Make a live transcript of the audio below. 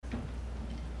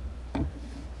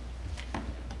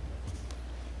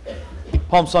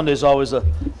Palm Sunday is always a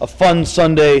fun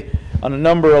Sunday on a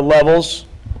number of levels.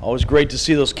 Always great to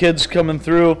see those kids coming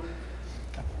through.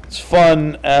 It's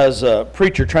fun as a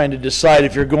preacher trying to decide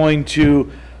if you're going to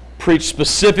preach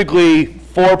specifically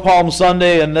for Palm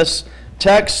Sunday and this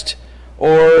text,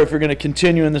 or if you're going to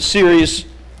continue in the series,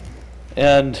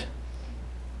 and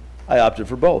I opted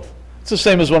for both. It's the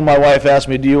same as when my wife asked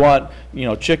me, do you want,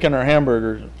 chicken or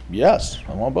hamburger? Yes,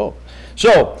 I want both.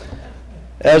 So,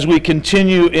 as we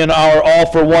continue in our All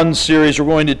for One series, we're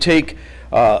going to take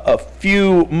a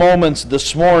few moments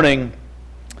this morning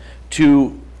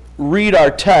to read our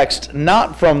text,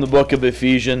 not from the book of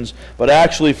Ephesians, but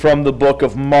actually from the book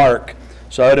of Mark.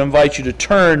 So I would invite you to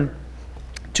turn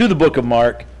to the book of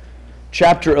Mark,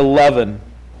 chapter 11,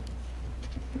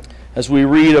 as we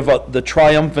read about the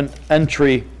triumphant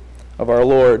entry of our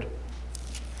Lord.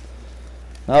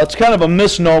 Now, it's kind of a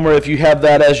misnomer if you have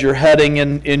that as your heading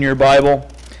in your Bible,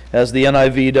 as the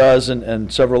NIV does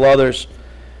and several others,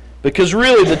 because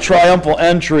really the triumphal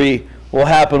entry will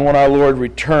happen when our Lord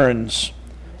returns.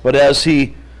 But as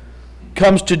he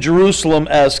comes to Jerusalem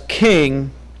as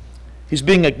king, he's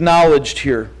being acknowledged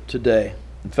here today.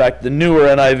 In fact, the newer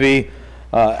NIV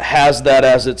has that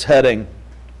as its heading.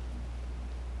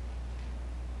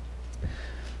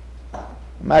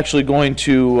 I'm actually going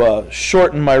to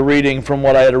shorten my reading from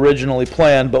what I had originally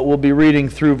planned, but we'll be reading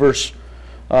through verse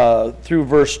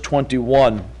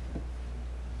 21.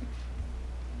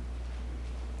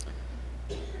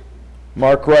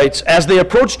 Mark writes, "As they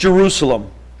approached Jerusalem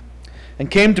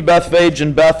and came to Bethphage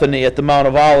and Bethany at the Mount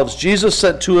of Olives, Jesus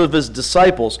sent two of his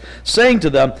disciples, saying to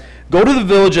them, 'Go to the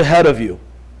village ahead of you,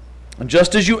 and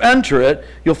just as you enter it,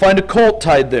 you'll find a colt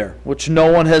tied there, which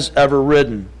no one has ever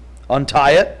ridden.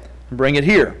 Untie it and bring it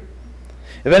here.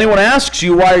 If anyone asks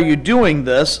you, why are you doing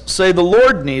this, say the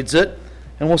Lord needs it,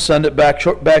 and we'll send it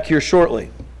back here shortly.'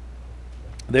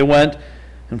 They went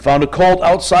and found a colt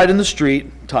outside in the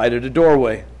street, tied at a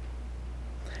doorway.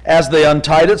 As they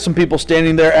untied it, some people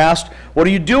standing there asked, 'What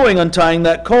are you doing untying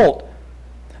that colt?'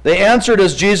 They answered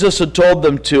as Jesus had told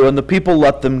them to, and the people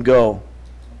let them go.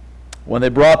 When they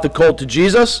brought the colt to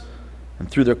Jesus and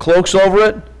threw their cloaks over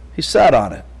it, he sat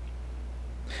on it.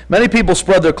 Many people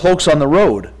spread their cloaks on the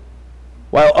road,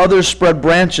 while others spread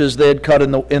branches they had cut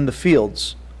in the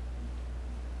fields.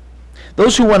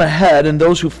 Those who went ahead and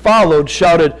those who followed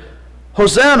shouted,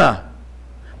 'Hosanna!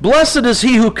 Blessed is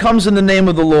he who comes in the name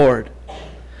of the Lord.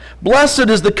 Blessed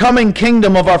is the coming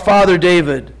kingdom of our father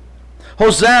David.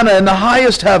 Hosanna in the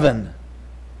highest heaven.'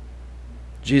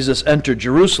 Jesus entered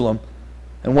Jerusalem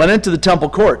and went into the temple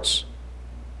courts.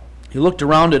 He looked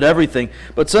around at everything,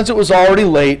 but since it was already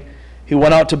late, he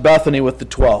went out to Bethany with the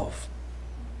 12.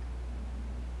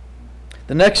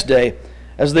 The next day,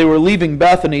 as they were leaving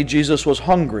Bethany, Jesus was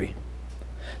hungry.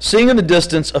 Seeing in the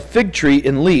distance a fig tree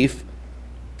in leaf,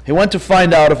 he went to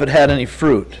find out if it had any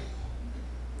fruit.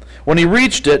 When he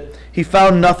reached it, he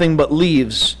found nothing but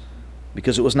leaves,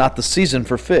 because it was not the season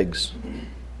for figs.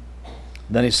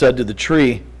 Then he said to the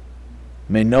tree,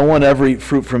 'May no one ever eat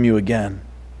fruit from you again.'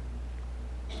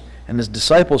 And his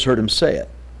disciples heard him say it.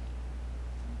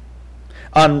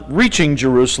 On reaching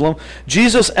Jerusalem,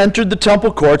 Jesus entered the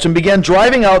temple courts and began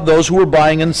driving out those who were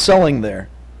buying and selling there.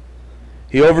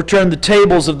 He overturned the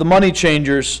tables of the money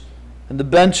changers and the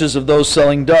benches of those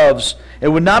selling doves,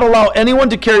 and would not allow anyone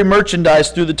to carry merchandise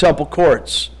through the temple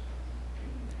courts.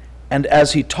 And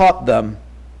as he taught them,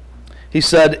 he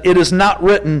said, is it not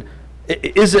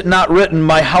written,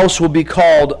 my house will be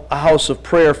called a house of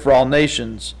prayer for all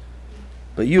nations,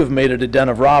 but you have made it a den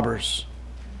of robbers?'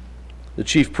 The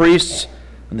chief priests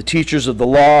and the teachers of the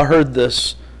law heard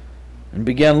this and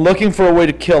began looking for a way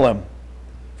to kill him,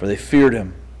 for they feared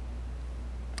him,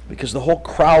 because the whole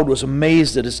crowd was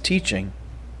amazed at his teaching.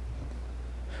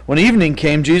 When evening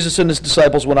came, Jesus and his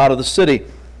disciples went out of the city.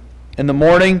 In the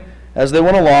morning, as they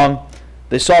went along,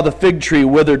 they saw the fig tree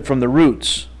withered from the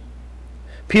roots.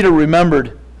 Peter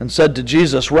remembered and said to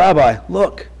Jesus, 'Rabbi,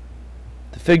 look,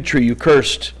 the fig tree you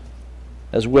cursed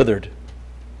has withered.'"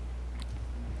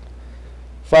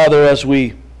 Father, as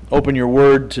we open your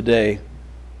word today,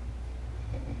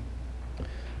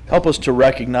 help us to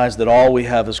recognize that all we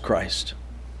have is Christ.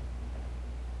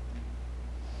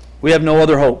 We have no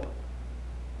other hope.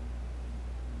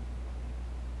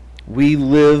 We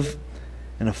live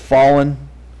in a fallen,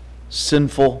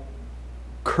 sinful,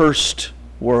 cursed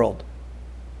world.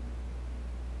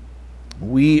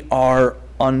 We are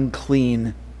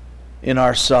unclean in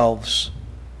ourselves,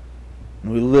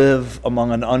 and we live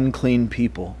among an unclean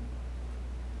people.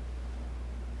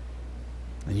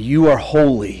 And you are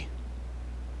holy,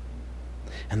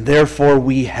 and therefore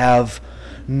we have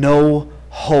no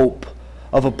hope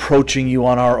of approaching you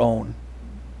on our own.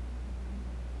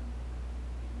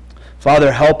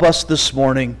 Father, help us this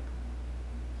morning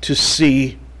to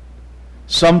see,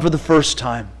 some for the first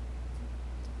time,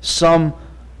 some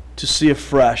to see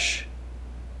afresh,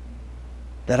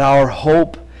 that our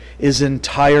hope is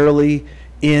entirely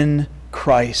in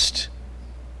Christ.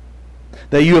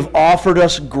 That you have offered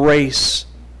us grace,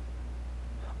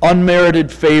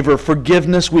 unmerited favor,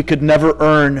 forgiveness we could never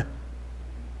earn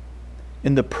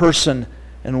in the person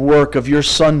and work of your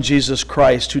Son, Jesus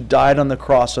Christ, who died on the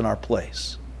cross in our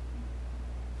place.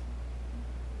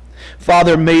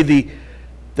 Father, may the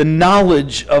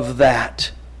knowledge of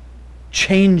that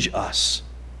change us.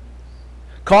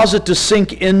 Cause it to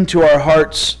sink into our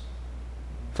hearts.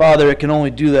 Father, it can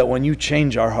only do that when you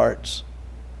change our hearts.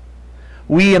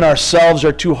 We in ourselves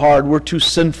are too hard. We're too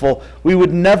sinful. We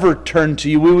would never turn to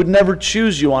you. We would never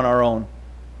choose you on our own.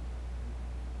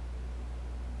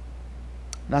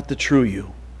 Not the true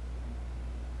you.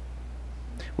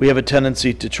 We have a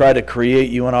tendency to try to create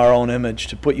you in our own image,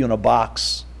 to put you in a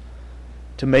box,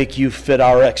 to make you fit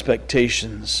our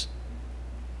expectations.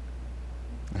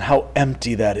 And how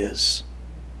empty that is.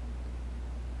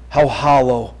 How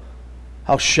hollow,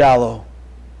 how shallow.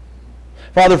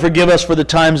 Father, forgive us for the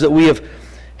times that we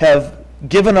have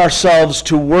given ourselves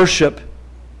to worship,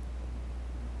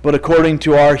 but according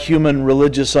to our human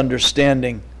religious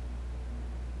understanding,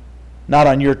 not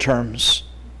on your terms,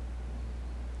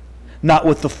 not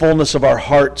with the fullness of our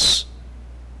hearts,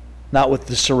 not with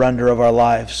the surrender of our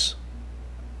lives.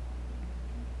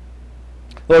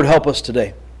 Lord, help us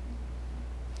today.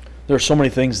 There are so many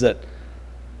things that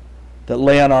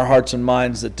lay on our hearts and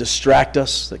minds, that distract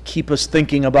us, that keep us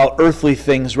thinking about earthly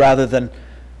things rather than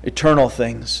eternal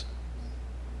things.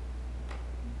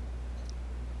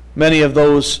 Many of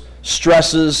those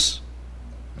stresses,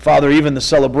 Father, even the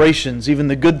celebrations, even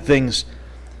the good things,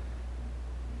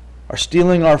 are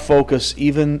stealing our focus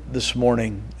even this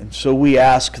morning. And so we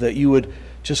ask that you would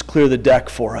just clear the deck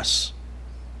for us.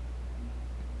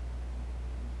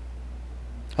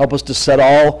 Help us to set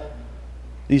all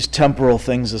these temporal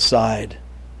things aside,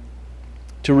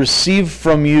 to receive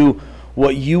from you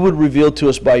what you would reveal to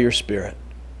us by your Spirit.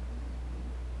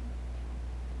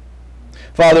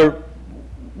 Father,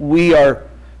 we are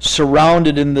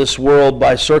surrounded in this world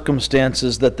by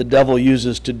circumstances that the devil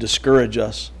uses to discourage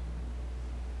us.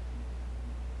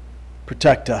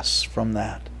 Protect us from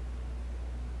that.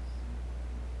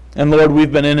 And Lord,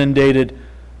 we've been inundated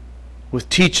with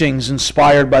teachings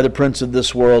inspired by the prince of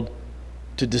this world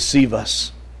to deceive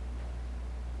us.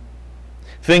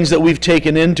 Things that we've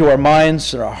taken into our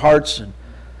minds and our hearts. And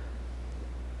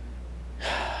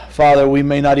Father, we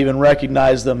may not even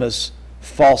recognize them as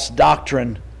false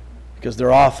doctrine because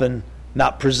they're often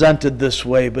not presented this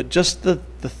way, but just the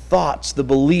thoughts, the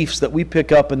beliefs that we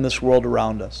pick up in this world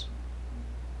around us.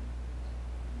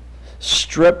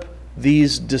 Strip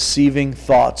these deceiving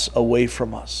thoughts away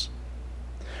from us.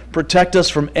 Protect us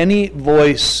from any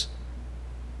voice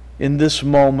in this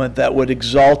moment that would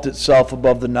exalt itself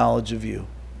above the knowledge of you.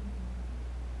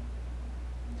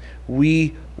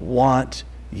 We want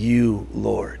you,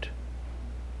 Lord.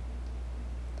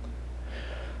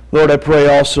 Lord, I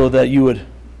pray also that you would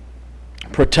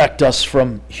protect us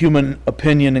from human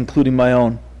opinion, including my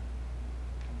own.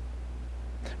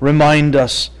 Remind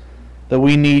us that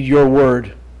we need your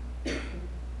word.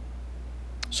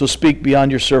 So speak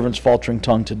beyond your servant's faltering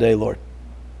tongue today, Lord.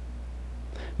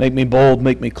 Make me bold,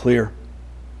 make me clear.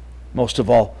 Most of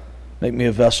all, make me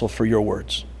a vessel for your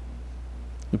words.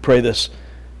 We pray this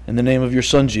in the name of your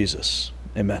Son, Jesus.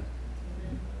 Amen.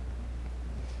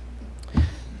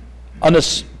 On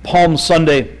this Palm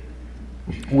Sunday,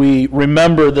 we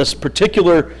remember this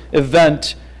particular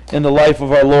event in the life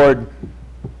of our Lord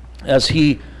as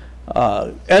he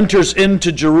enters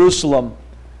into Jerusalem.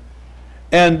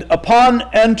 And upon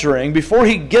entering, before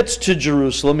he gets to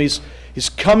Jerusalem, he's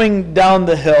coming down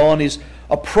the hill and he's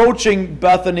approaching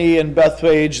Bethany and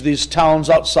Bethphage, these towns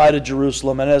outside of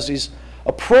Jerusalem. And as he's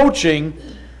approaching,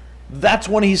 that's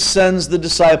when he sends the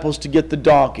disciples to get the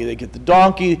donkey. They get the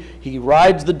donkey, he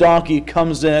rides the donkey,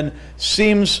 comes in,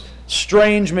 seems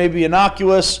strange, maybe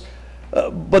innocuous,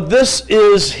 but this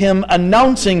is him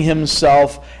announcing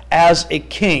himself as a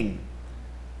king.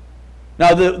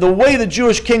 Now, the way the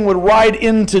Jewish king would ride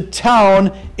into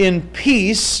town in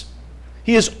peace,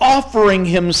 he is offering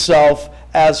himself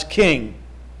as king.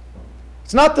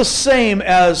 It's not the same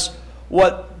as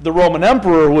what the Roman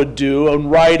emperor would do on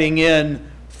riding in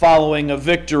following a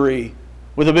victory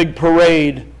with a big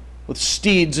parade with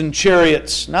steeds and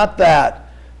chariots. Not that.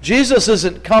 Jesus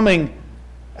isn't coming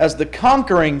as the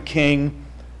conquering king,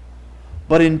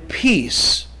 but in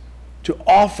peace to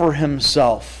offer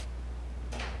himself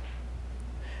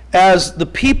as the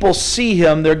people see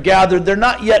him, they're gathered. They're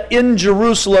not yet in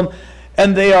Jerusalem,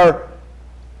 and they are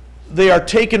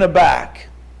taken aback.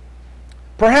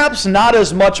 Perhaps not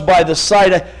as much by the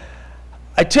sight.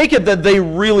 I take it that they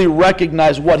really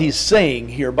recognize what he's saying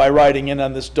here by riding in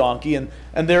on this donkey, and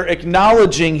they're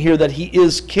acknowledging here that he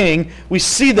is king. We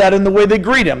see that in the way they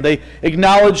greet him. They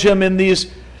acknowledge him in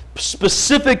these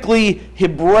specifically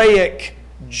Hebraic,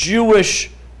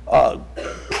 Jewish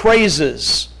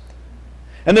praises.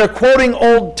 And they're quoting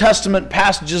Old Testament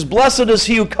passages. Blessed is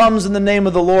he who comes in the name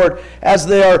of the Lord. As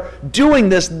they are doing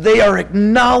this, they are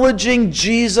acknowledging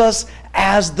Jesus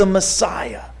as the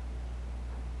Messiah.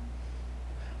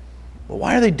 Well,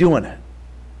 why are they doing it?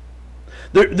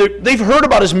 They've heard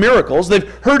about his miracles. They've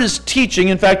heard his teaching.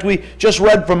 In fact, we just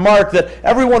read from Mark that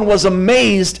everyone was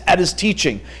amazed at his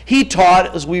teaching. He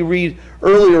taught, as we read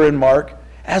earlier in Mark,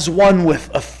 as one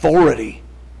with authority.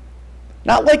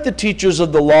 Not like the teachers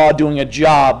of the law doing a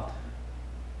job,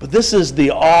 but this is the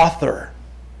author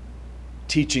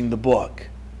teaching the book.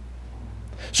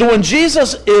 So when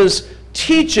Jesus is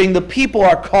teaching, the people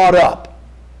are caught up.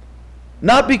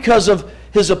 Not because of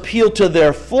his appeal to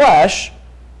their flesh,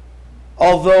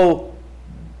 although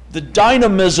the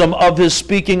dynamism of his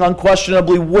speaking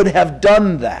unquestionably would have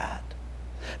done that.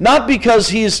 Not because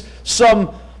he's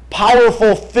some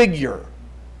powerful figure.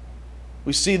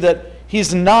 We see that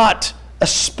he's not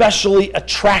especially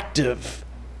attractive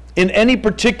in any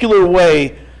particular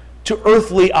way to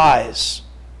earthly eyes.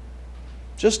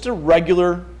 Just a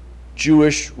regular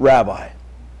Jewish rabbi.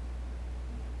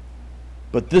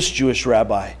 But this Jewish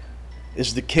rabbi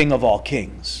is the King of all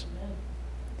kings.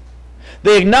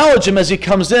 They acknowledge him as he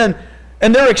comes in,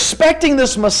 and they're expecting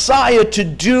this Messiah to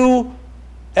do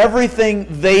everything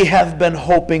they have been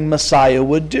hoping Messiah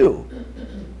would do.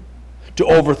 To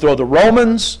overthrow the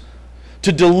Romans,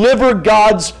 to deliver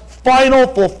God's final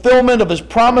fulfillment of his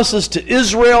promises to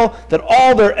Israel, that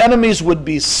all their enemies would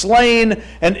be slain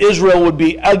and Israel would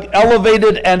be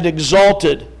elevated and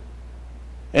exalted.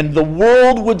 And the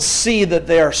world would see that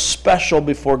they are special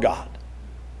before God.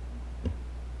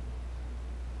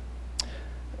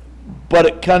 But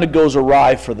it kind of goes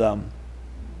awry for them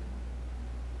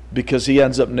because he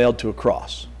ends up nailed to a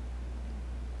cross.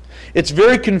 It's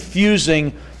very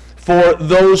confusing for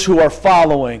those who are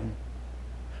following.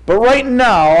 But right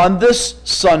now, on this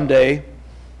Sunday,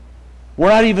 we're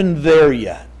not even there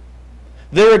yet.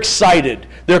 They're excited.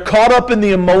 They're caught up in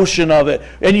the emotion of it.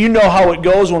 And you know how it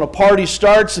goes when a party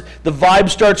starts, the vibe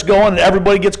starts going, and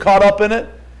everybody gets caught up in it.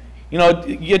 You know,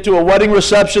 you get to a wedding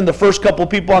reception, the first couple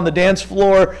people on the dance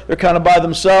floor, they're kind of by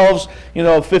themselves.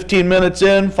 15 minutes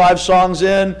in, 5 songs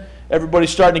in, everybody's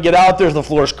starting to get out there. The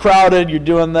floor's crowded. You're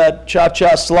doing that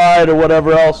cha-cha slide or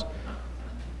whatever else.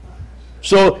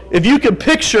 So if you can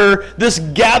picture this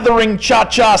gathering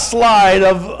cha-cha slide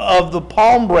of the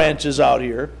palm branches out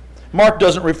here. Mark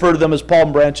doesn't refer to them as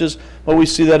palm branches, but we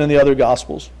see that in the other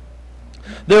Gospels.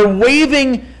 They're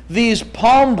waving these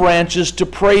palm branches to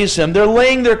praise him. They're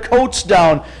laying their coats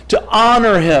down to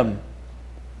honor him.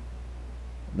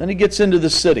 And then he gets into the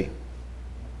city.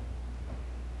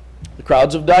 The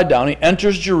crowds have died down. He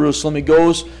enters Jerusalem. He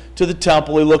goes to the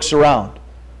temple. He looks around.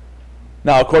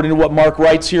 Now, according to what Mark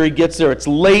writes here, he gets there. It's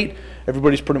late.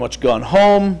 Everybody's pretty much gone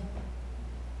home.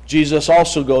 Jesus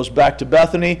also goes back to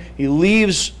Bethany. He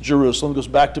leaves Jerusalem, goes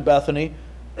back to Bethany,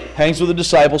 hangs with the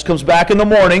disciples, comes back in the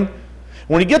morning.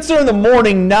 When he gets there in the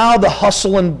morning, now the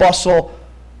hustle and bustle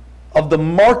of the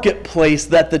marketplace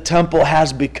that the temple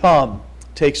has become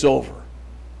takes over.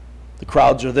 The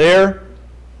crowds are there,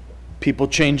 people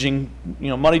changing,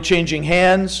 money changing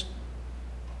hands.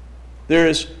 There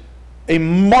is a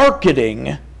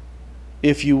marketing,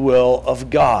 if you will, of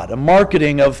God, a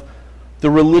marketing of the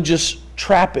religious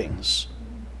trappings.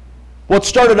 What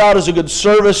started out as a good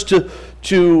service to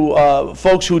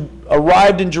folks who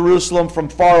arrived in Jerusalem from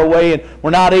far away and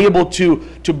were not able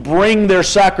to bring their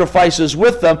sacrifices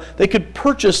with them, they could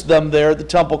purchase them there at the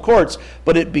temple courts.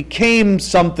 But it became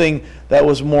something that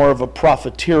was more of a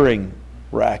profiteering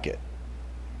racket.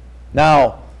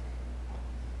 Now,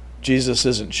 Jesus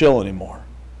isn't chill anymore.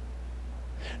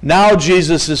 Now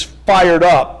Jesus is fired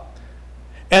up.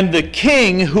 And the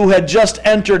king who had just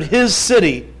entered his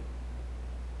city,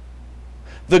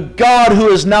 the God who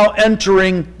is now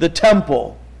entering the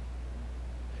temple,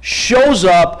 shows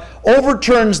up,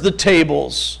 overturns the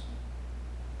tables,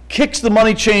 kicks the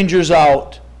money changers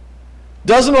out,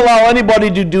 doesn't allow anybody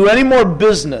to do any more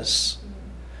business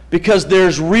because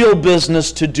there's real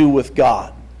business to do with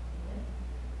God.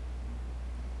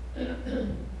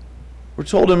 We're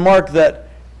told in Mark that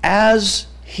as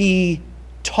he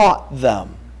taught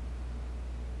them,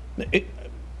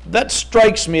 that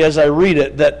strikes me as I read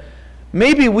it, that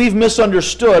maybe we've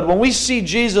misunderstood. When we see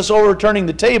Jesus overturning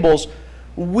the tables,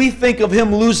 we think of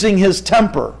him losing his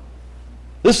temper.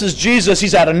 This is Jesus,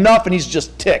 he's had enough and he's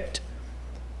just ticked.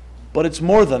 But it's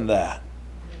more than that.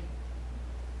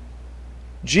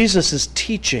 Jesus is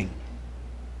teaching.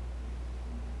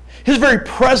 His very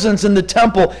presence in the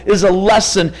temple is a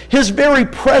lesson. His very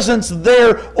presence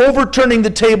there, overturning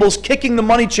the tables, kicking the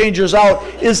money changers out,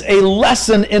 is a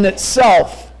lesson in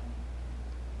itself.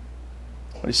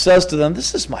 When he says to them,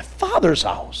 "This is my Father's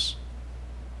house.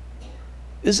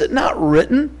 Is it not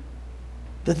written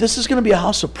that this is going to be a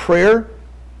house of prayer,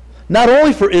 not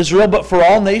only for Israel, but for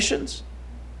all nations?"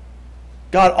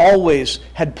 God always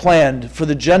had planned for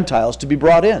the Gentiles to be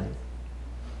brought in.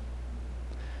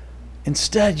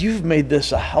 Instead, you've made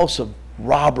this a house of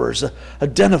robbers, a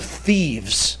den of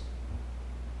thieves.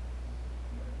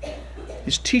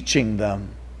 He's teaching them.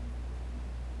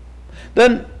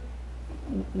 Then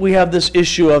we have this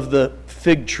issue of the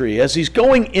fig tree. As he's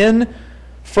going in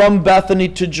from Bethany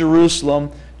to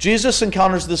Jerusalem, Jesus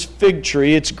encounters this fig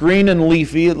tree. It's green and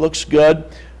leafy. It looks good,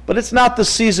 but it's not the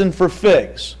season for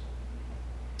figs.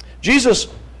 Jesus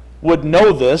would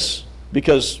know this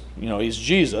because, he's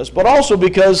Jesus, but also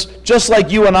because just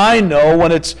like you and I know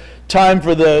when it's time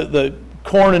for the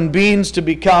corn and beans to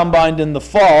be combined in the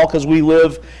fall, because we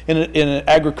live in an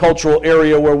agricultural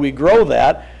area where we grow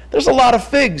that, there's a lot of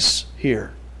figs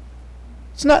here.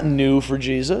 It's not new for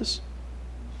Jesus.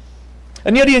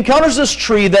 And yet he encounters this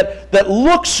tree that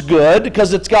looks good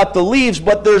because it's got the leaves,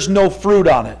 but there's no fruit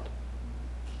on it.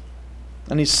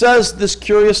 And he says this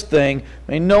curious thing,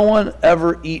 "May no one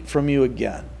ever eat from you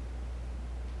again."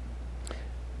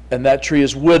 And that tree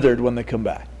is withered when they come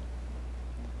back.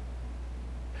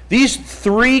 These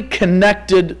three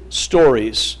connected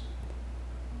stories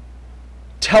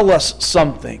tell us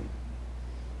something.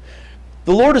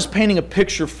 The Lord is painting a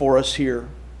picture for us here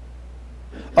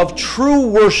of true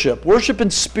worship, worship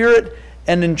in spirit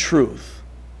and in truth.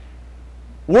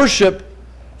 Worship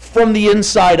from the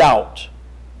inside out.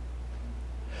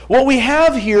 What we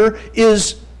have here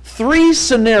is three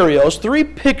scenarios, three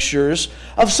pictures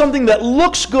of something that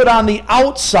looks good on the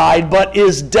outside but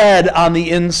is dead on the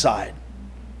inside.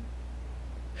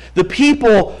 The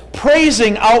people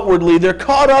praising outwardly, they're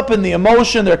caught up in the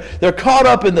emotion, they're caught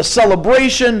up in the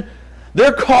celebration,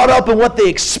 they're caught up in what they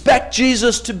expect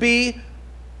Jesus to be,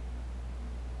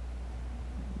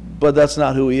 but that's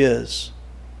not who he is.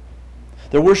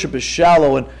 Their worship is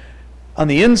shallow, and on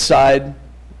the inside,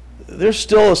 they're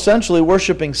still essentially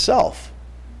worshiping self.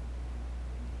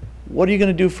 What are you going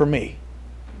to do for me?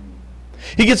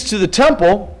 He gets to the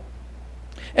temple,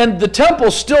 and the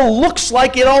temple still looks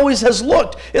like it always has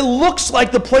looked. It looks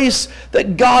like the place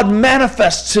that God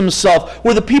manifests himself,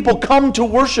 where the people come to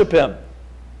worship him.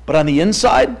 But on the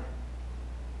inside,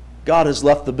 God has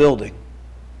left the building.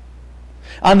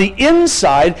 On the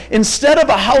inside, instead of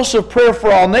a house of prayer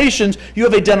for all nations, you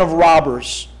have a den of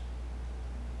robbers.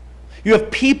 You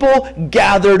have people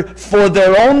gathered for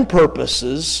their own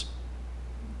purposes,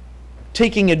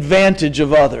 taking advantage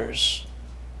of others,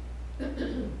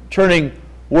 turning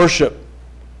worship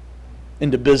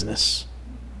into business.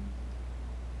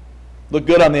 Look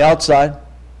good on the outside,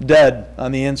 dead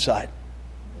on the inside.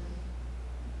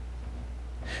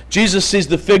 Jesus sees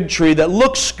the fig tree that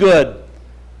looks good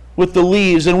with the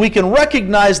leaves, and we can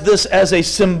recognize this as a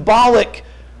symbolic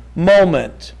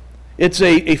moment. It's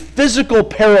a physical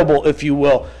parable, if you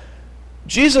will.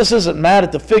 Jesus isn't mad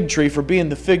at the fig tree for being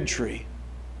the fig tree.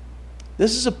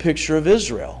 This is a picture of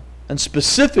Israel, and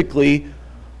specifically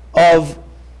of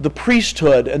the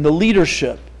priesthood and the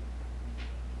leadership.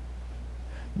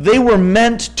 They were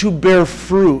meant to bear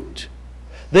fruit.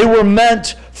 They were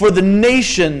meant for the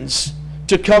nations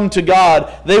to come to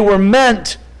God. They were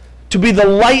meant to be the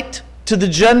light to the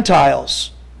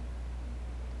Gentiles.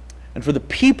 And for the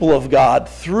people of God,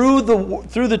 through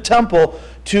the temple,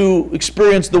 to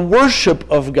experience the worship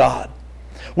of God,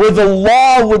 where the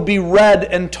law would be read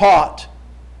and taught,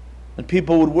 and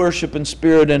people would worship in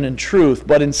spirit and in truth.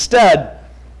 But instead,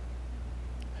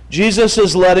 Jesus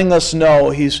is letting us know,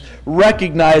 he's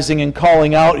recognizing and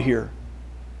calling out here,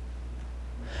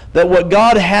 that what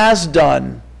God has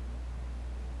done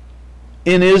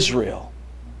in Israel,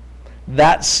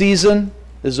 that season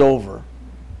is over.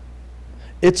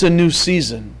 It's a new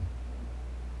season.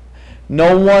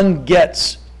 No one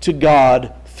gets to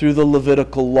God through the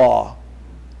Levitical law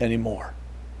anymore.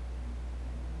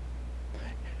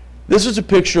 This is a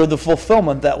picture of the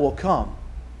fulfillment that will come.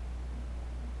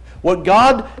 What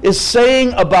God is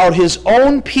saying about his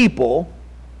own people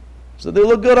is that they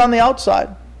look good on the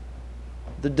outside,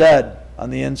 the dead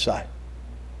on the inside.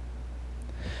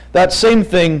 that same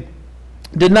thing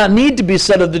did not need to be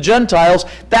said of the Gentiles.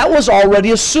 That was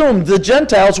already assumed. The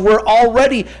Gentiles were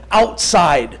already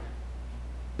outside.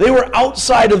 They were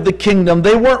outside of the kingdom.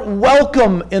 They weren't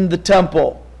welcome in the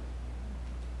temple.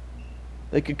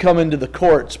 They could come into the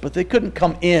courts, but they couldn't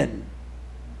come in.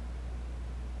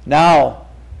 Now,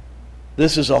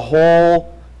 this is a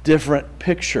whole different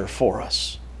picture for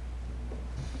us.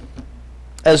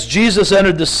 As Jesus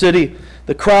entered the city,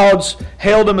 the crowds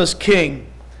hailed him as king.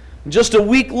 And just a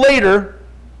week later,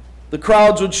 the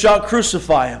crowds would shout,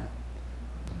 "Crucify him."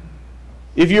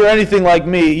 If you're anything like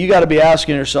me, you got to be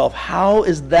asking yourself, how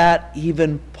is that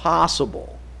even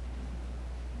possible?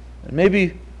 And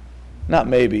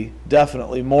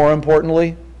definitely, more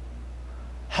importantly,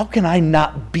 how can I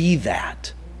not be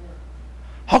that?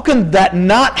 How can that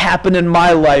not happen in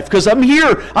my life? Because I'm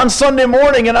here on Sunday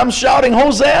morning and I'm shouting,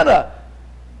 "Hosanna!"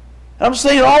 And I'm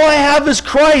saying, all I have is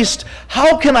Christ.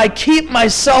 How can I keep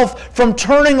myself from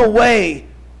turning away,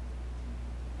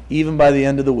 even by the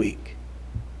end of the week?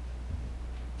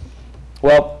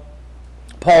 Well,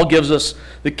 Paul gives us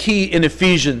the key in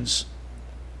Ephesians.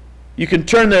 You can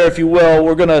turn there if you will.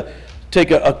 We're going to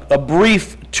take a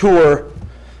brief tour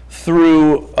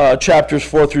through chapters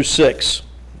 4 through 6.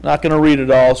 Not going to read it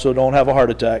all, so don't have a heart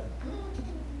attack.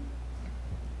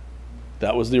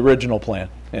 That was the original plan.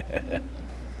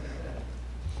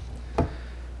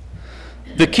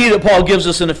 The key that Paul gives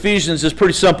us in Ephesians is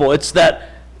pretty simple. It's that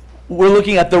we're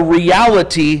looking at the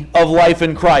reality of life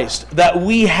in Christ, that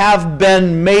we have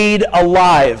been made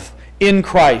alive in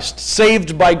Christ,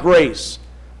 saved by grace,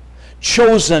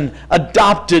 chosen,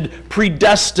 adopted,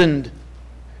 predestined,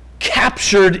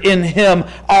 captured in Him.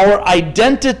 Our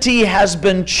identity has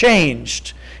been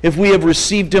changed if we have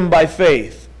received Him by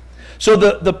faith. So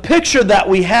the picture that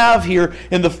we have here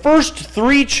in the first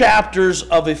 3 chapters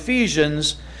of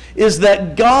Ephesians is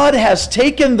that God has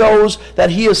taken those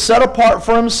that He has set apart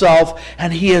for Himself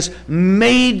and He has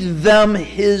made them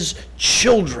His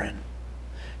children.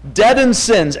 Dead in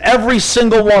sins, every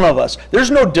single one of us.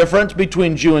 There's no difference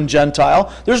between Jew and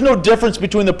Gentile. There's no difference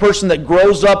between the person that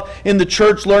grows up in the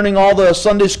church learning all the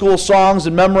Sunday school songs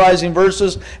and memorizing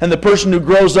verses and the person who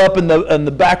grows up in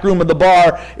the back room of the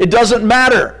bar. It doesn't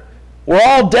matter. We're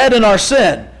all dead in our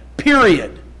sin,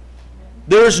 period.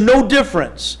 There's no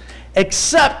difference.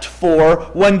 Except for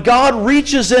when God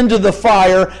reaches into the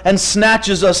fire and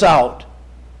snatches us out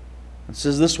and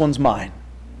says, "This one's mine.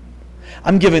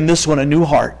 I'm giving this one a new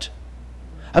heart.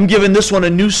 I'm giving this one a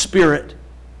new spirit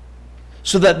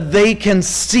so that they can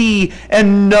see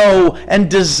and know and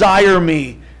desire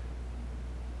me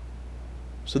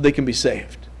so they can be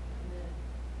saved."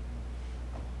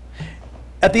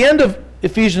 At the end of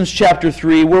Ephesians chapter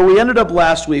 3, where we ended up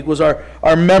last week, was our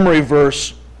memory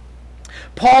verse.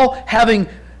 Paul, having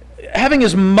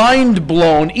his mind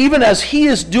blown, even as he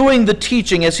is doing the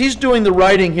teaching, as he's doing the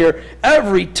writing here,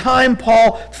 every time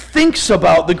Paul thinks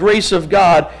about the grace of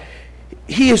God,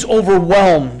 he is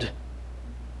overwhelmed.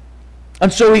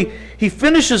 And so he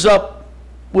finishes up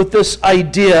with this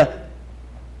idea,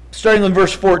 starting in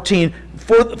verse 14,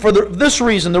 this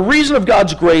reason, the reason of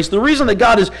God's grace, the reason that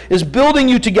God is building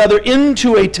you together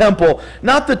into a temple,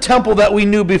 not the temple that we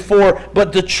knew before,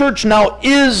 but the church now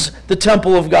is the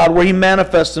temple of God where He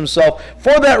manifests Himself.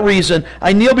 For that reason,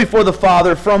 I kneel before the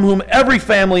Father, from whom every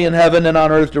family in heaven and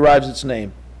on earth derives its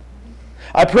name.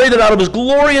 I pray that out of His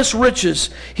glorious riches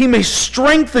He may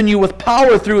strengthen you with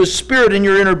power through His Spirit in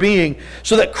your inner being,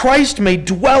 so that Christ may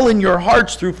dwell in your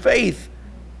hearts through faith.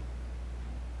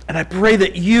 And I pray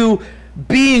that you,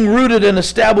 being rooted and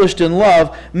established in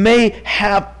love, may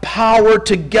have power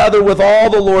together with all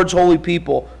the Lord's holy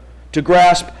people to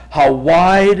grasp how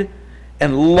wide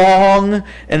and long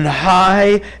and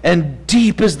high and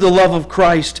deep is the love of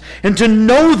Christ, and to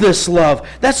know this love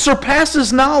that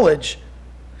surpasses knowledge,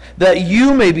 that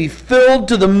you may be filled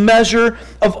to the measure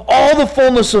of all the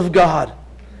fullness of God.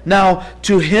 Now,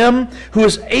 to Him who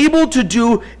is able to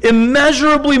do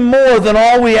immeasurably more than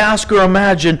all we ask or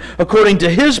imagine, according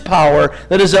to His power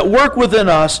that is at work within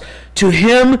us, to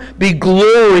Him be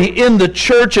glory in the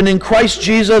church and in Christ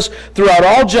Jesus throughout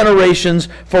all generations,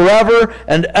 forever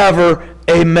and ever.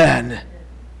 Amen.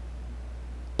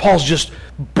 Paul's just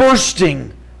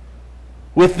bursting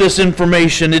with this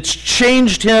information. It's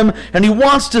changed him, and he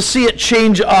wants to see it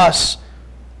change us.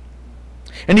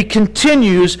 And he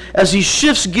continues as he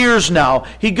shifts gears now.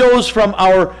 He goes from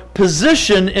our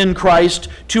position in Christ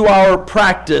to our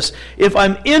practice. If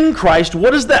I'm in Christ,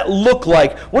 what does that look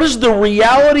like? What does the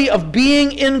reality of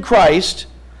being in Christ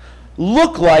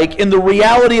look like in the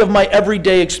reality of my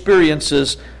everyday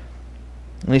experiences?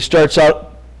 And he starts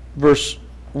out verse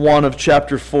 1 of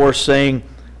chapter 4 saying,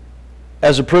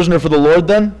 as a prisoner for the Lord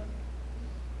then?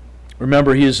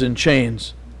 Remember, he is in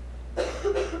chains.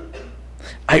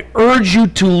 I urge you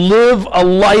to live a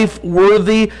life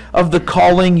worthy of the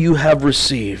calling you have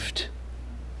received.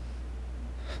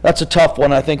 That's a tough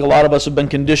one. I think a lot of us have been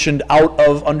conditioned out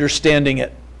of understanding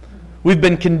it. We've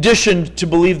been conditioned to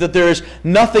believe that there is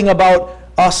nothing about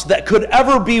us that could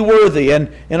ever be worthy,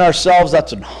 and in ourselves,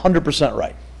 that's 100%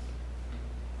 right.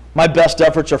 My best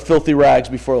efforts are filthy rags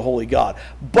before the holy God.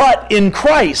 But in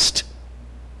Christ,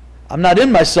 I'm not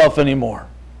in myself anymore.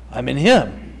 I'm in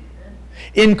Him.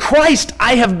 In Christ,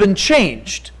 I have been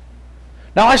changed.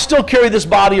 Now, I still carry this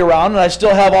body around, and I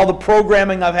still have all the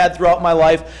programming I've had throughout my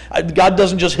life. God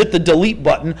doesn't just hit the delete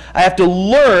button. I have to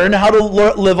learn how to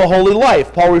live a holy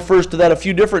life. Paul refers to that a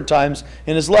few different times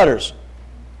in his letters.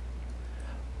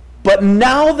 But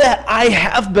now that I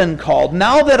have been called,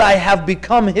 now that I have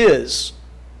become His,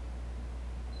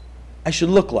 I should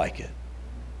look like it.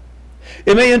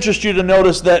 It may interest you to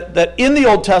notice that in the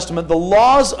Old Testament, the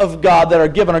laws of God that are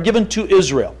given to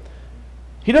Israel.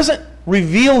 He doesn't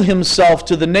reveal Himself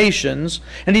to the nations,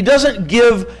 and He doesn't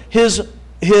give His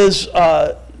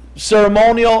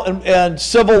ceremonial and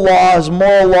civil law, His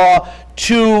moral law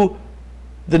to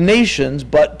the nations,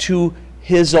 but to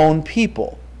His own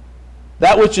people.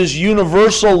 That which is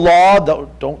universal law,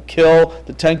 don't kill,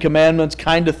 the Ten Commandments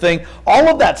kind of thing, all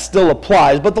of that still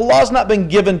applies, but the law's not been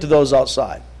given to those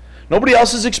outside. Nobody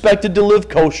else is expected to live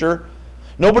kosher.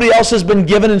 Nobody else has been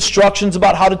given instructions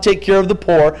about how to take care of the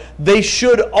poor. They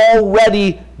should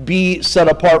already be set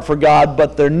apart for God,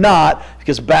 but they're not,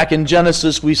 because back in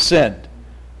Genesis we sinned.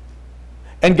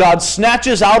 And God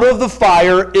snatches out of the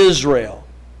fire Israel.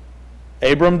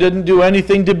 Abram didn't do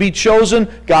anything to be chosen.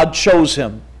 God chose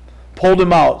him, pulled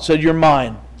him out, said, "You're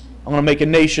mine. I'm going to make a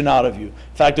nation out of you.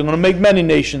 In fact, I'm going to make many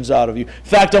nations out of you. In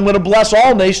fact, I'm going to bless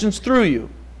all nations through you."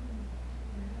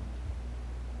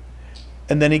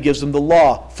 And then He gives them the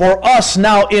law. For us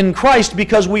now in Christ,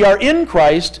 because we are in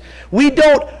Christ, we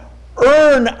don't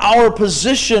earn our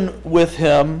position with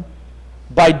Him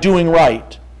by doing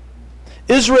right.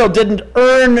 Israel didn't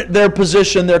earn their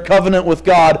position, their covenant with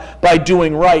God by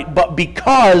doing right, but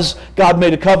because God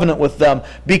made a covenant with them,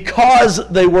 because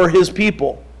they were His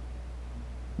people,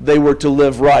 they were to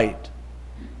live right.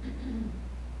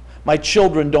 My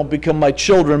children don't become my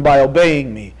children by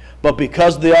obeying me, but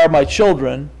because they are my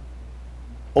children,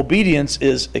 obedience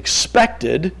is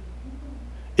expected,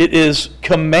 it is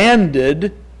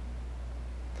commanded,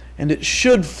 and it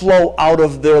should flow out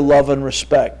of their love and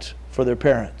respect for their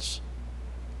parents.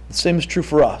 The same is true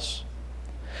for us.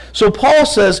 So Paul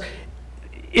says,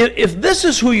 if this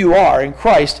is who you are in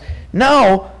Christ,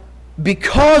 now,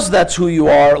 because that's who you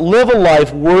are, live a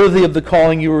life worthy of the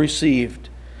calling you received.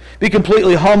 Be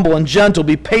completely humble and gentle.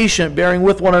 Be patient, bearing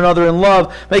with one another in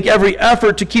love. Make every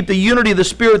effort to keep the unity of the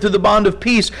Spirit through the bond of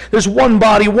peace. There's one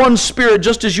body, one Spirit,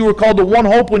 just as you were called to one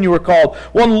hope when you were called.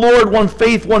 One Lord, one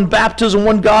faith, one baptism,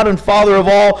 one God and Father of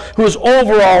all, who is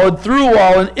over all and through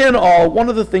all and in all. One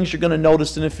of the things you're going to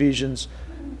notice in Ephesians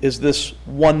is this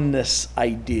oneness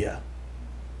idea.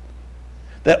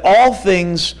 That all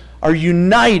things are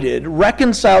united,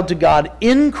 reconciled to God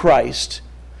in Christ,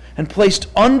 and placed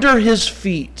under His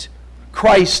feet.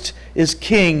 Christ is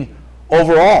king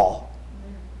over all,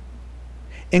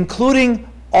 including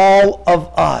all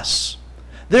of us.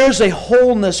 There's a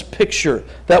wholeness picture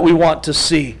that we want to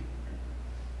see.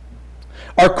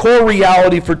 Our core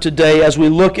reality for today, as we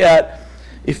look at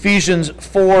Ephesians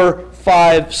 4,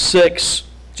 5, 6,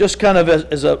 just kind of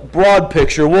as a broad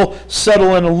picture, we'll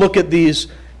settle in and look at these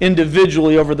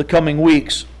individually over the coming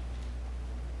weeks,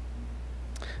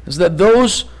 is that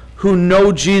those who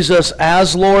know Jesus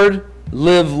as Lord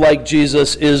live like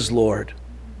Jesus is Lord.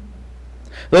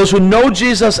 Those who know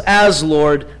Jesus as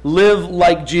Lord live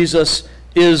like Jesus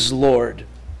is Lord.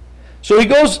 So he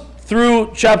goes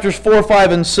through chapters 4,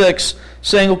 5, and 6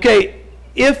 saying, okay,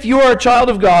 if you are a child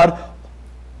of God,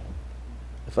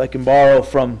 if I can borrow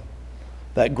from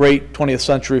that great 20th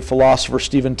century philosopher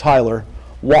Stephen Tyler,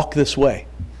 walk this way.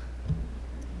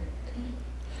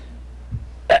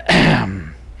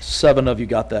 7 of you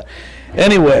got that.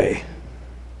 Anyway,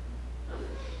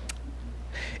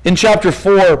 in chapter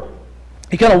 4,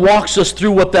 he kind of walks us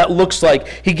through what that looks like.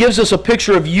 He gives us a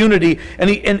picture of unity, and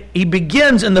he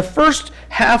begins in the first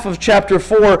half of chapter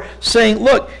 4 saying,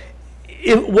 look,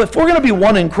 if we're going to be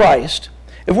one in Christ,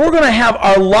 if we're going to have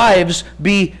our lives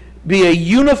be a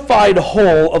unified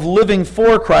whole of living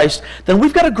for Christ, then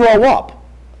we've got to grow up.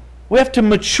 We have to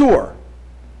mature.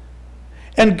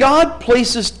 And God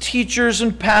places teachers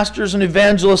and pastors and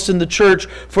evangelists in the church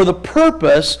for the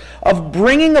purpose of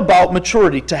bringing about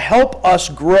maturity, to help us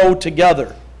grow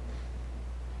together.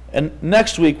 And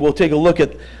next week we'll take a look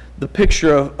at the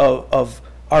picture of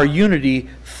our unity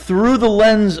through the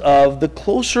lens of the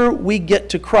closer we get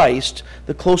to Christ,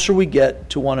 the closer we get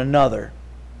to one another.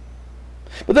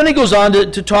 But then he goes on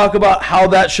to talk about how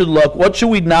that should look. What should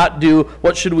we not do?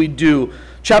 What should we do?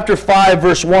 Chapter 5,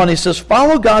 verse 1, he says,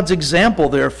 "Follow God's example,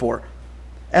 therefore,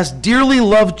 as dearly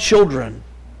loved children,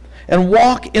 and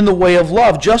walk in the way of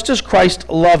love, just as Christ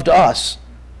loved us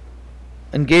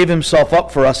and gave himself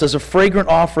up for us as a fragrant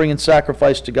offering and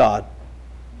sacrifice to God."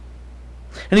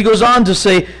 And he goes on to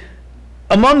say,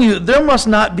 "Among you there must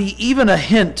not be even a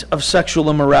hint of sexual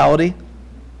immorality,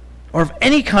 or of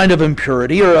any kind of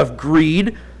impurity, or of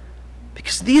greed,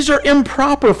 because these are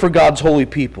improper for God's holy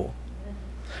people.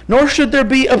 Nor should there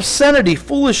be obscenity,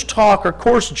 foolish talk, or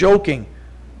coarse joking,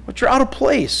 which are out of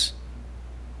place.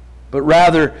 But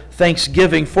rather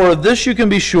thanksgiving. For of this you can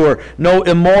be sure, no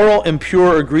immoral,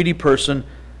 impure, or greedy person,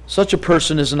 such a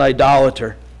person is an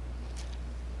idolater,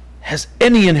 has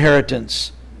any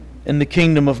inheritance in the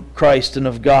kingdom of Christ and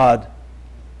of God.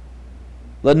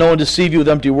 Let no one deceive you with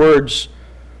empty words,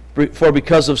 for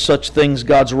because of such things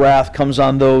God's wrath comes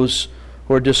on those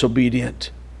who are disobedient.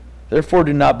 Therefore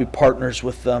do not be partners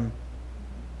with them.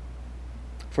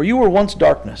 For you were once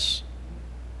darkness,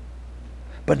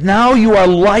 but now you are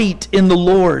light in the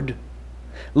Lord.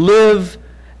 Live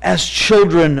as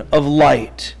children of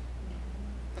light."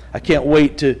 I can't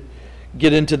wait to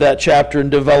get into that chapter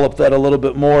and develop that a little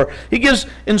bit more. He gives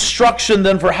instruction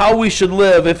then for how we should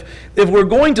live. If we're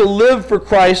going to live for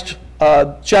Christ,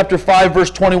 chapter 5, verse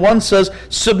 21 says,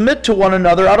 "Submit to one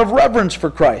another out of reverence for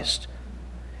Christ."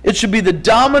 It should be the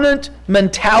dominant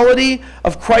mentality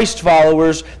of Christ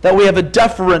followers that we have a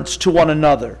deference to one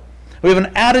another. We have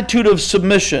an attitude of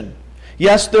submission.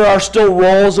 Yes, there are still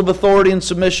roles of authority and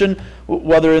submission,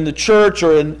 whether in the church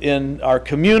or in our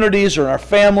communities or in our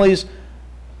families.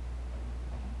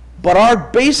 But our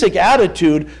basic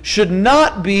attitude should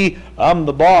not be, "I'm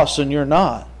the boss and you're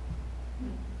not,"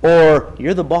 or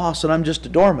 "You're the boss and I'm just a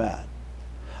doormat."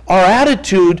 Our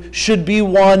attitude should be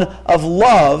one of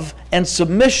love and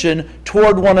submission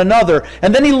toward one another.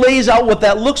 And then he lays out what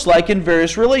that looks like in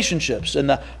various relationships, in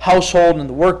the household, in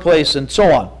the workplace, and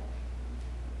so on.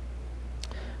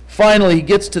 Finally, he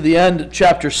gets to the end of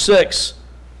chapter 6,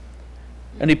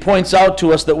 and he points out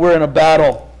to us that we're in a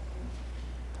battle.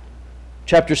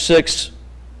 Chapter 6,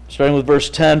 starting with verse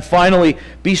 10, "Finally,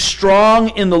 be strong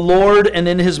in the Lord and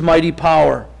in his mighty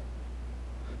power.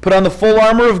 Put on the full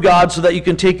armor of God so that you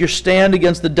can take your stand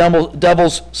against the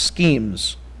devil's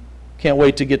schemes." Can't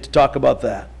wait to get to talk about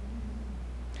that.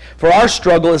 "For our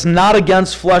struggle is not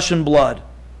against flesh and blood,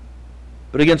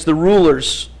 but against the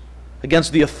rulers,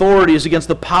 against the authorities, against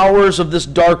the powers of this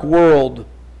dark world."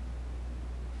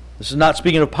 This is not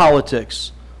speaking of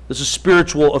politics. This is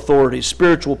spiritual authorities,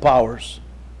 spiritual powers.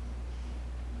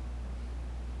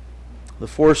 The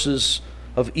forces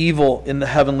of evil in the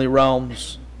heavenly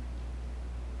realms.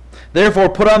 "Therefore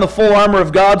put on the full armor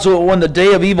of God so that when the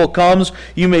day of evil comes,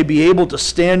 you may be able to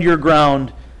stand your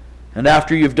ground, and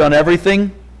after you've done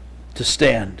everything, to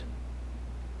stand."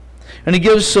 And he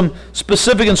gives some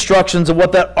specific instructions of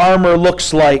what that armor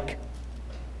looks like.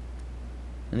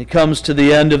 And he comes to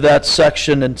the end of that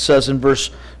section and says in verse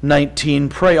 19,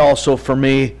 "Pray also for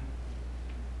me,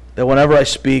 that whenever I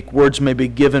speak, words may be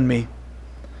given me,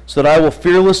 so that I will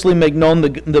fearlessly make known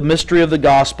the mystery of the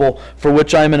gospel, for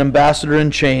which I am an ambassador in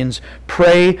chains.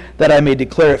 Pray that I may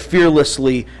declare it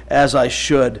fearlessly as I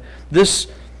should." This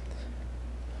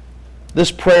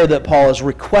prayer that Paul is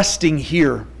requesting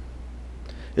here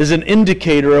is an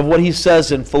indicator of what he says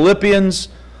in Philippians,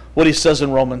 what he says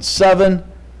in Romans 7.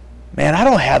 Man, I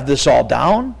don't have this all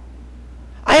down.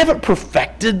 I haven't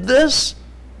perfected this.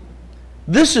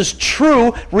 This is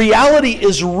true. Reality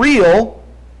is real.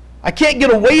 I can't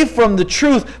get away from the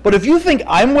truth, but if you think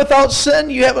I'm without sin,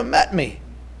 you haven't met me.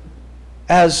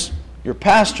 As your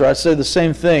pastor, I say the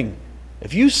same thing.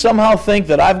 If you somehow think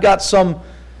that I've got some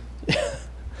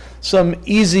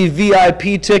easy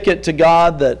VIP ticket to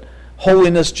God, that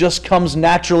holiness just comes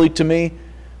naturally to me,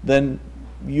 then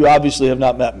you obviously have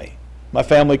not met me. My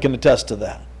family can attest to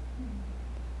that.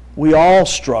 We all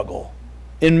struggle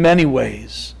in many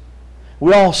ways.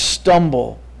 We all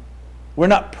stumble. We're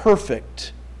not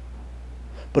perfect.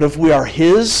 But if we are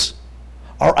his,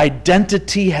 our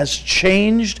identity has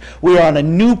changed. We are on a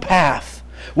new path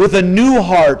with a new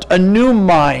heart, a new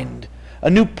mind, a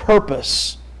new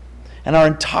purpose. And our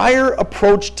entire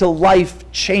approach to life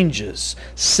changes.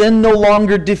 Sin no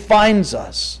longer defines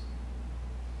us.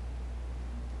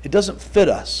 It doesn't fit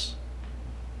us.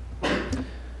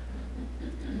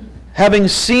 Having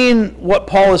seen what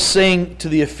Paul is saying to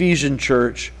the Ephesian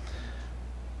church,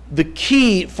 the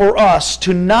key for us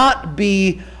to not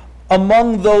be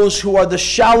among those who are the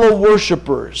shallow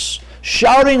worshipers,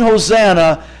 shouting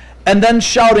Hosanna and then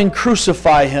shouting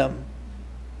crucify him.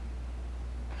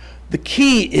 The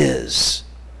key is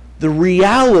the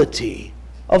reality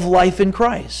of life in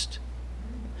Christ.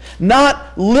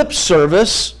 Not lip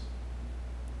service,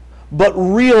 but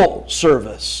real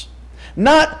service.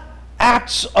 Not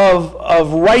acts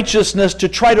of righteousness to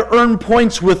try to earn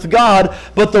points with God,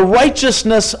 but the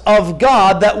righteousness of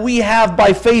God that we have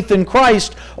by faith in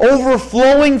Christ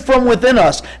overflowing from within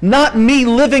us. Not me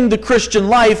living the Christian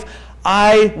life.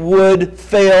 I would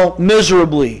fail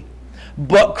miserably.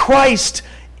 But Christ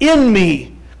in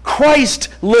me, Christ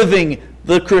living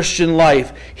the Christian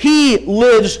life. He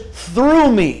lives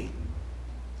through me.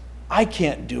 I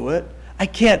can't do it. I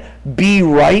can't be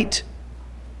right.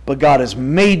 But God has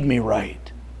made me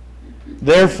right.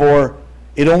 Therefore,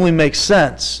 it only makes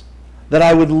sense that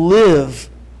I would live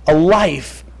a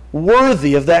life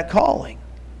worthy of that calling.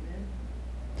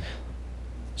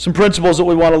 Some principles that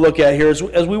we want to look at here as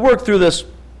we work through this,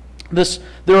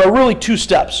 there are really two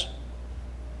steps.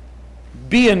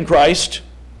 Be in Christ,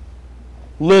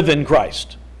 live in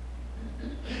Christ.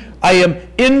 I am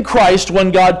in Christ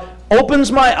when God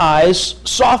opens my eyes,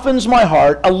 softens my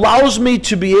heart, allows me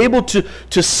to be able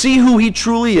to see who He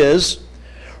truly is,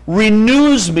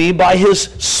 renews me by His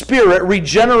Spirit,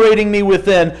 regenerating me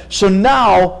within. So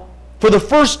now, for the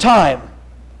first time,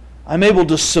 I'm able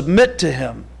to submit to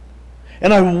Him.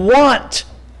 And I want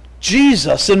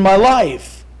Jesus in my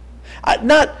life.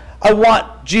 I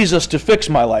want Jesus to fix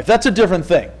my life. That's a different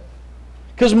thing.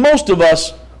 Because most of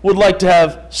us would like to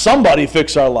have somebody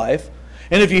fix our life.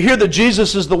 And if you hear that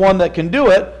Jesus is the one that can do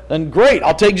it, then great,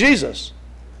 I'll take Jesus.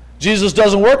 Jesus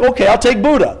doesn't work? Okay, I'll take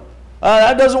Buddha.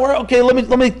 That doesn't work? Okay,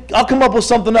 I'll come up with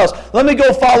something else. Let me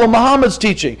go follow Muhammad's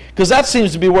teaching, because that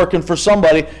seems to be working for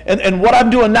somebody, and what I'm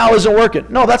doing now isn't working.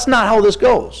 No, that's not how this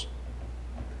goes.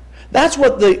 That's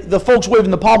what the folks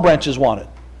waving the palm branches wanted.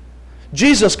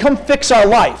 Jesus, come fix our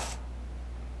life.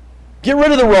 Get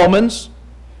rid of the Romans.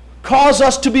 Cause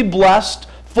us to be blessed.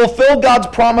 Fulfill God's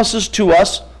promises to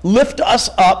us. Lift us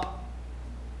up.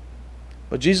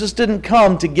 But Jesus didn't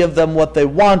come to give them what they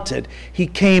wanted. He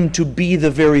came to be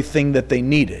the very thing that they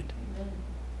needed.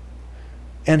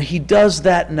 And He does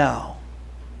that now.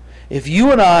 If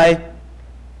you and I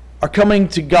are coming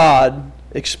to God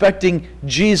expecting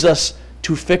Jesus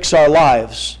to fix our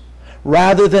lives,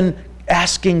 rather than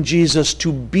asking Jesus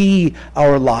to be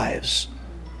our lives,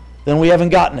 then we haven't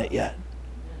gotten it yet.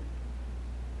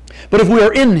 But if we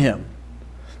are in Him,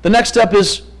 the next step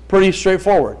is pretty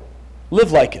straightforward.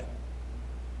 Live like it.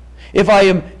 If I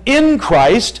am in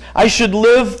Christ, I should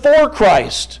live for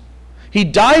Christ. He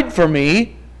died for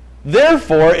me,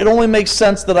 therefore it only makes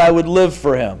sense that I would live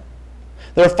for Him.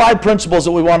 There are 5 principles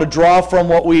that we want to draw from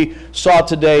what we saw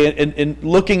today in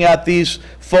looking at these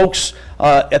folks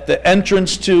at the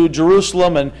entrance to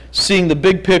Jerusalem and seeing the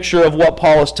big picture of what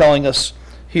Paul is telling us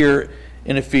here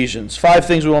in Ephesians. 5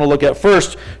 things we want to look at.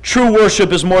 First, true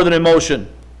worship is more than emotion.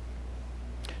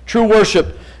 True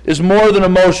worship is more than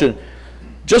emotion.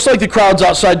 Just like the crowds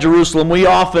outside Jerusalem, we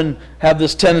often have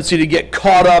this tendency to get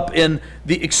caught up in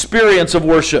the experience of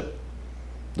worship.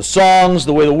 The songs,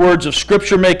 the way the words of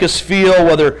Scripture make us feel,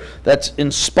 whether that's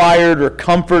inspired or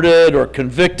comforted or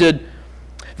convicted.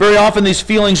 Very often these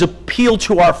feelings appeal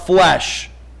to our flesh.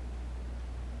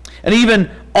 And even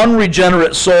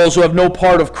unregenerate souls who have no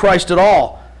part of Christ at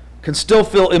all can still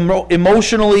feel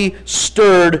emotionally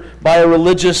stirred by a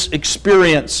religious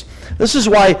experience. This is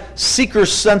why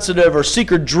seeker-sensitive or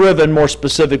seeker-driven, more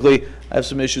specifically, I have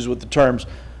some issues with the terms,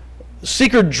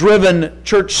 seeker-driven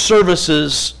church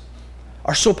services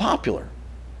are so popular.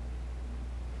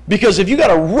 Because if you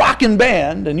got a rockin'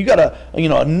 band and you got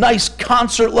a nice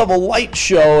concert level light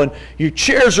show and your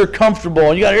chairs are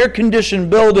comfortable and you got an air-conditioned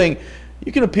building,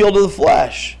 you can appeal to the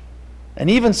flesh. And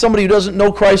even somebody who doesn't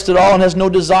know Christ at all and has no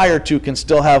desire to can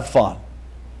still have fun.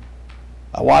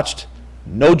 I watched,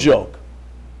 no joke,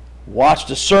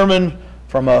 a sermon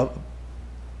from a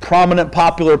prominent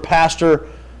popular pastor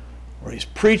where he's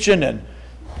preaching and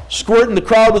squirting the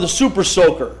crowd with a super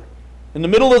soaker in the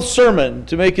middle of the sermon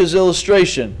to make his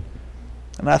illustration.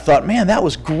 And I thought, man, that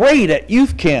was great at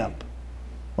youth camp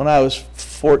when I was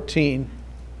 14.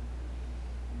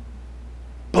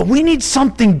 But we need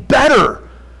something better.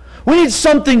 We need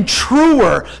something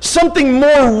truer, something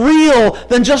more real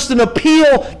than just an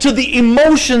appeal to the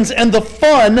emotions and the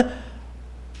fun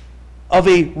of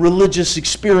a religious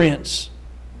experience.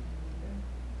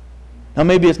 Now,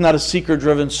 maybe it's not a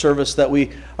seeker-driven service that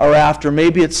we are after.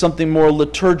 Maybe it's something more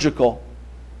liturgical,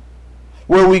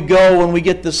 where we go and we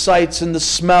get the sights and the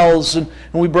smells and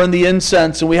we burn the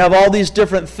incense and we have all these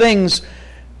different things,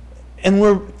 and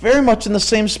we're very much in the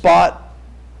same spot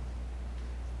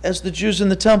as the Jews in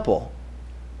the temple.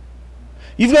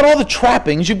 You've got all the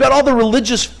trappings, you've got all the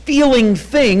religious feeling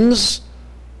things,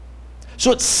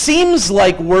 so it seems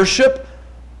like worship,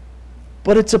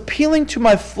 but it's appealing to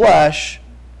my flesh,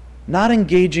 not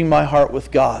engaging my heart with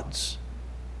God's.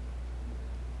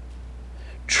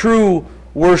 True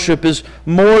worship is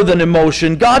more than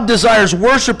emotion. God desires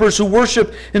worshipers who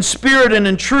worship in spirit and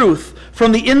in truth,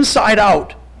 from the inside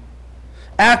out.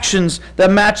 Actions that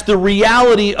match the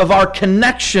reality of our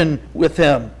connection with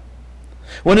Him.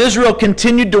 When Israel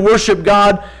continued to worship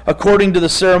God according to the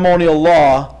ceremonial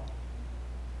law,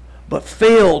 but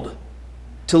failed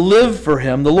to live for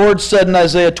Him, the Lord said in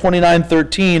Isaiah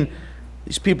 29:13,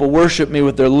 "These people worship me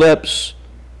with their lips,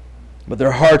 but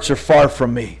their hearts are far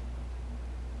from me."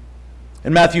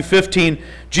 In Matthew 15,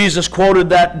 Jesus quoted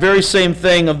that very same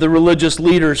thing of the religious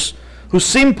leaders who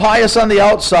seemed pious on the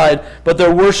outside, but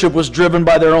their worship was driven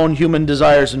by their own human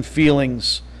desires and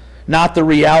feelings, not the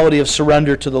reality of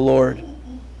surrender to the Lord.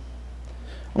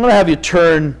 I'm going to have you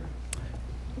turn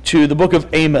to the book of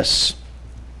Amos.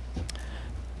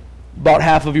 About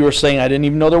half of you are saying, I didn't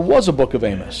even know there was a book of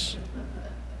Amos.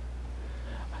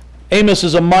 Amos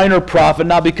is a minor prophet,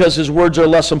 not because his words are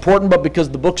less important, but because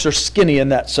the books are skinny in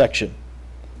that section.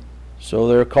 So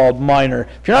they're called minor.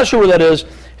 If you're not sure where that is,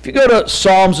 if you go to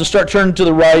Psalms and start turning to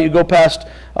the right, you go past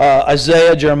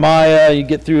Isaiah, Jeremiah, you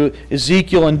get through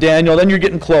Ezekiel and Daniel, then you're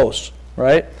getting close,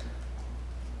 right?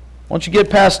 Once you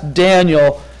get past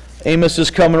Daniel, Amos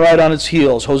is coming right on its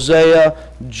heels. Hosea,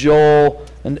 Joel,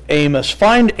 and Amos.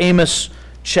 Find Amos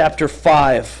chapter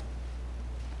 5.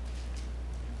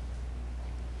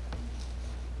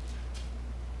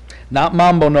 Not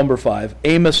Mambo number 5.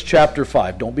 Amos chapter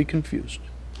 5. Don't be confused.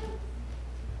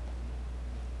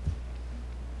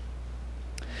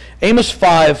 Amos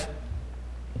 5,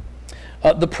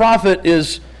 the prophet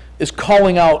is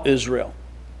calling out Israel.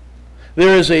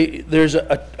 There's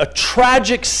a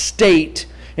tragic state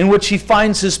in which he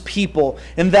finds his people,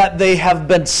 in that they have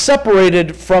been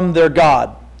separated from their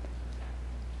God.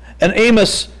 And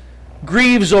Amos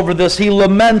grieves over this. He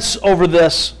laments over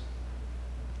this.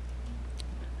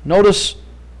 Notice,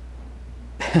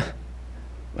 man,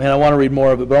 I want to read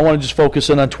more of it, but I want to just focus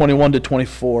in on 21 to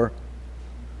 24.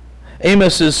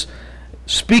 Amos is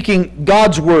speaking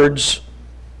God's words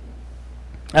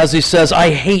as he says, I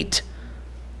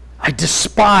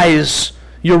despise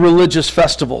your religious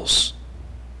festivals.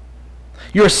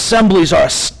 Your assemblies are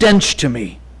a stench to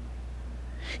me.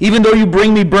 Even though you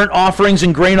bring me burnt offerings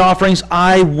and grain offerings,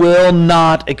 I will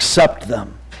not accept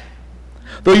them.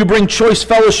 Though you bring choice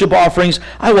fellowship offerings,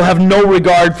 I will have no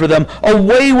regard for them.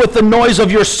 Away with the noise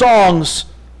of your songs.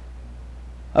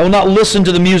 I will not listen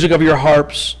to the music of your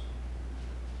harps.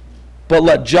 But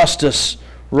let justice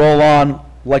roll on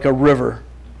like a river,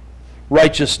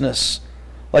 righteousness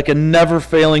like a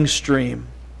never-failing stream.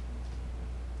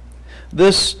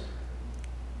 This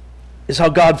is how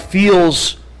God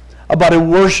feels about a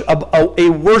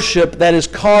worship that is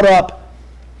caught up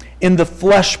in the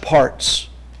flesh parts.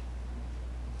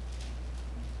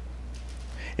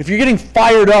 If you're getting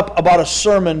fired up about a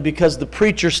sermon because the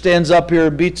preacher stands up here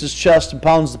and beats his chest and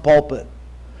pounds the pulpit,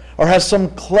 or has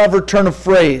some clever turn of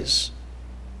phrase,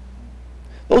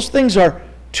 those things are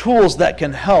tools that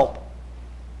can help,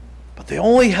 but they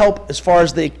only help as far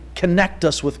as they connect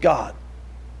us with God.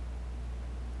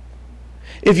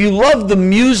 If you love the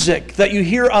music that you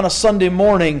hear on a Sunday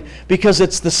morning because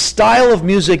it's the style of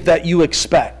music that you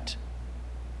expect,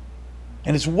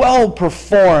 and it's well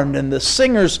performed and the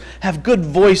singers have good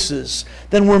voices,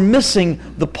 then we're missing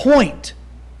the point.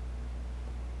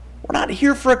 We're not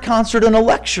here for a concert and a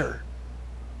lecture.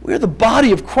 We're the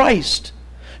body of Christ,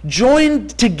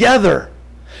 joined together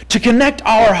to connect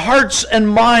our hearts and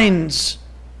minds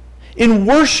in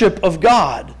worship of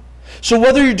God. So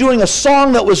whether you're doing a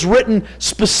song that was written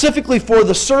specifically for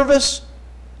the service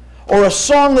or a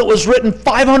song that was written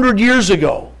 500 years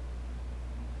ago,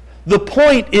 the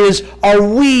point is, are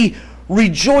we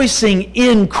rejoicing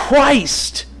in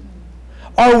Christ?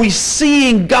 Are we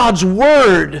seeing God's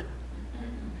Word?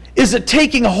 Is it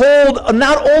taking hold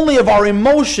not only of our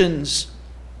emotions,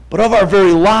 but of our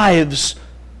very lives,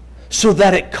 so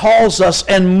that it calls us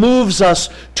and moves us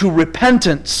to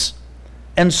repentance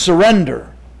and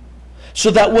surrender?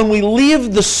 So that when we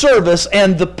leave the service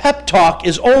and the pep talk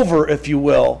is over, if you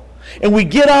will, and we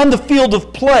get on the field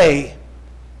of play,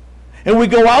 and we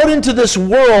go out into this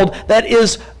world that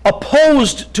is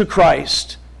opposed to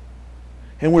Christ,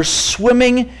 and we're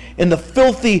swimming in the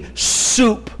filthy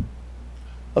soup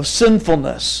of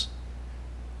sinfulness,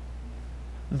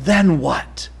 then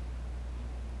what?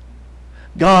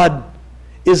 God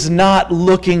is not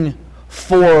looking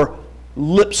for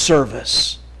lip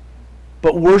service,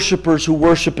 but worshipers who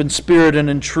worship in spirit and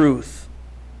in truth.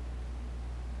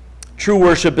 True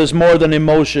worship is more than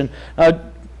emotion.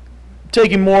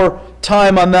 Taking more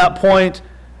time on that point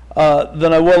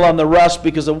than I will on the rest,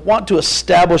 because I want to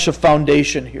establish a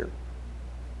foundation here.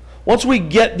 Once we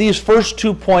get these first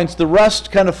 2 points, the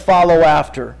rest kind of follow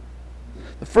after.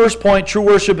 The first point, true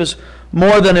worship is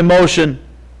more than emotion,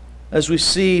 as we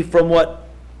see from what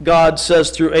God says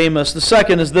through Amos. The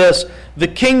second is this: the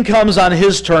king comes on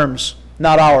his terms,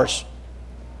 not ours.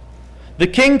 The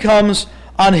king comes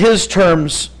on his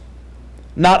terms,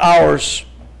 not ours.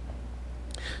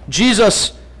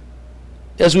 Jesus,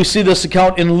 as we see this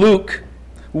account in Luke,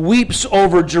 weeps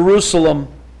over Jerusalem.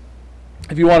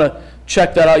 If you want to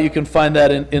check that out, you can find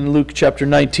that in Luke chapter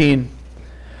 19.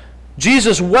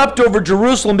 Jesus wept over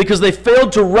Jerusalem because they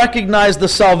failed to recognize the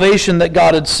salvation that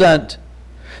God had sent.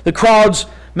 The crowds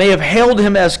may have hailed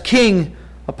him as king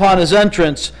upon his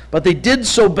entrance, but they did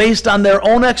so based on their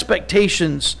own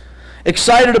expectations,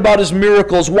 excited about his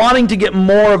miracles, wanting to get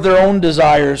more of their own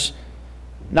desires,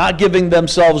 not giving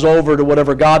themselves over to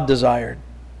whatever God desired.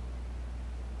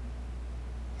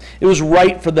 It was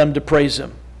right for them to praise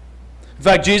him. In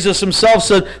fact, Jesus himself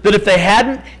said that if they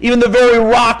hadn't, even the very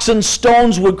rocks and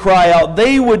stones would cry out.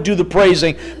 They would do the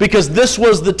praising, because this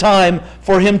was the time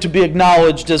for him to be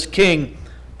acknowledged as king,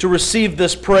 to receive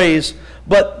this praise.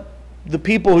 But the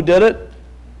people who did it,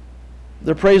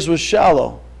 their praise was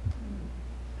shallow.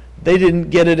 They didn't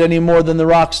get it any more than the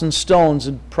rocks and stones,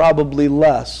 and probably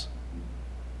less.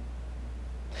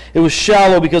 It was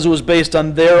shallow because it was based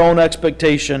on their own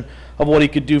expectation of what he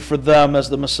could do for them as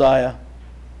the Messiah.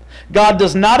 God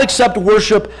does not accept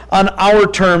worship on our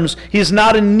terms. He is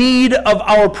not in need of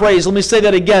our praise. Let me say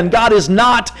that again. God is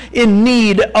not in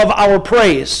need of our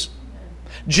praise.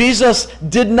 Jesus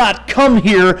did not come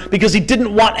here because he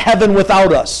didn't want heaven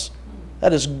without us.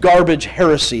 That is garbage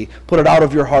heresy. Put it out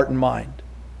of your heart and mind.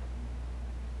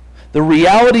 The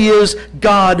reality is,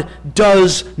 God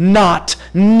does not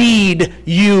need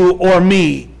you or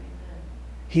me.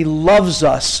 He loves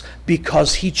us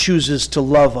because he chooses to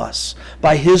love us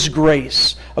by his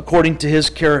grace, according to his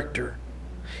character.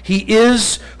 He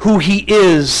is who he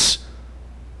is.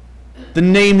 The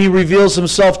name he reveals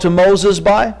himself to Moses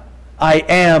by: I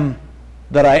am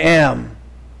that I am.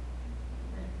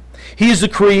 He is the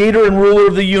creator and ruler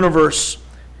of the universe.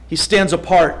 He stands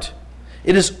apart.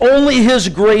 It is only his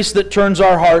grace that turns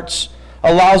our hearts,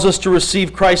 allows us to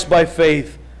receive Christ by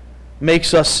faith,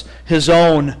 makes us his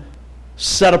own,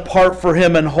 set apart for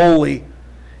him and holy,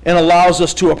 and allows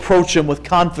us to approach him with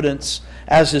confidence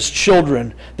as his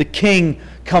children. The king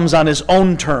comes on his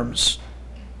own terms,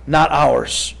 not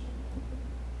ours.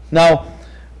 Now,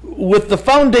 with the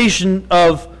foundation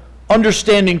of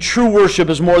understanding true worship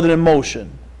is more than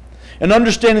emotion, and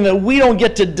understanding that we don't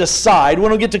get to decide, we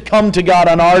don't get to come to God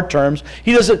on our terms.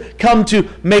 He doesn't come to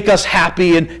make us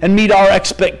happy and meet our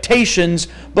expectations,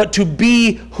 but to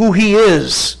be who he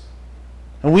is.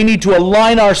 And we need to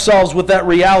align ourselves with that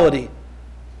reality.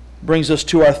 Brings us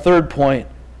to our third point.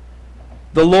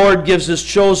 The Lord gives his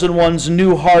chosen ones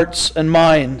new hearts and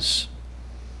minds.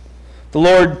 The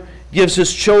Lord gives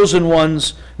his chosen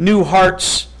ones new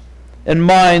hearts and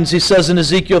minds. He says in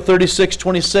Ezekiel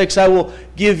 36:26, I will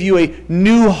give you a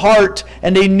new heart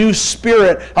and a new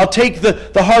spirit. I'll take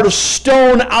the heart of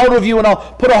stone out of you, and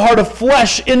I'll put a heart of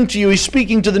flesh into you. He's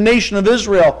speaking to the nation of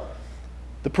Israel.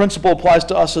 The principle applies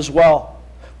to us as well.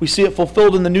 We see it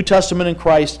fulfilled in the New Testament in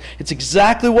Christ. It's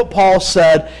exactly what Paul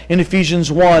said in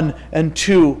Ephesians 1 and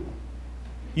 2.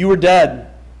 You were dead.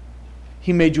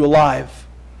 He made you alive.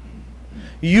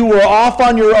 You were off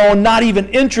on your own, not even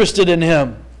interested in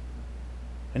him.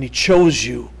 And he chose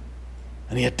you.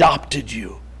 And he adopted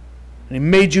you. And he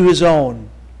made you his own.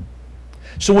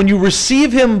 So when you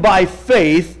receive him by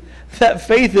faith, that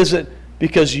faith isn't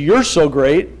because you're so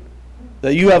great,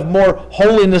 that you have more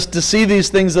holiness to see these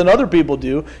things than other people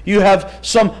do. You have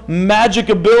some magic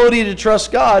ability to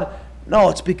trust God. No,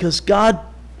 it's because God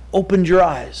opened your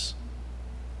eyes.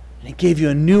 And he gave you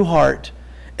a new heart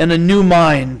and a new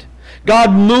mind.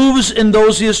 God moves in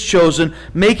those he has chosen,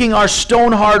 making our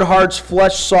stone-hard hearts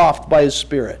flesh soft by his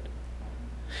Spirit.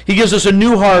 He gives us a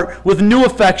new heart with new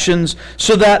affections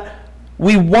so that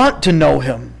we want to know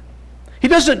him. He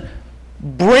doesn't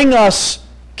bring us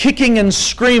kicking and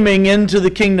screaming into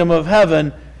the kingdom of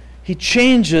heaven. He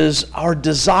changes our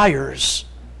desires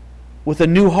with a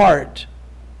new heart,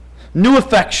 new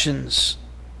affections.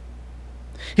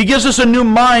 He gives us a new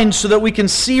mind so that we can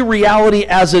see reality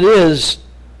as it is.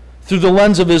 through the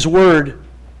lens of His Word.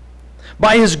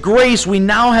 By His grace, we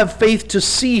now have faith to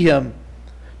see Him,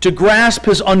 to grasp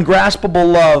His ungraspable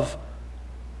love,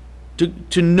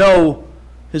 to know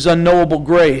His unknowable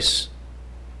grace.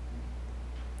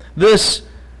 This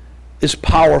is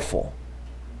powerful.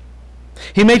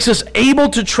 He makes us able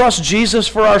to trust Jesus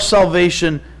for our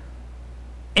salvation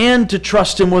and to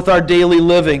trust Him with our daily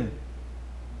living.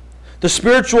 The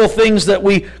spiritual things that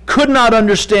we could not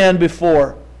understand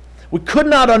before. We could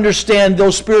not understand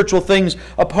those spiritual things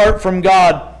apart from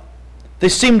God. They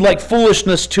seemed like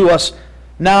foolishness to us.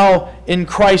 Now, in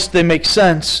Christ, they make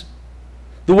sense.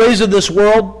 The ways of this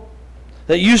world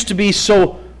that used to be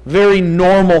so very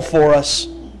normal for us,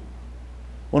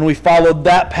 when we followed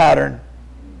that pattern,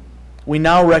 we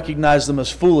now recognize them as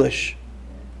foolish,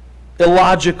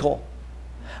 illogical,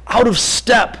 out of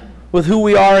step with who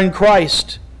we are in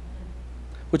Christ.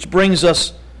 Which brings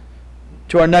us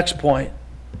to our next point.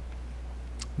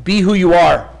 Be who you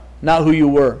are, not who you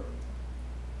were.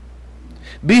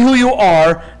 Be who you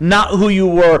are, not who you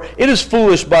were. It is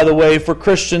foolish, by the way, for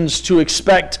Christians to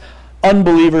expect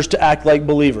unbelievers to act like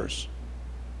believers.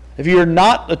 If you're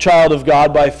not a child of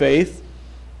God by faith,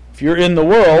 if you're in the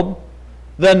world,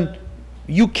 then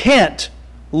you can't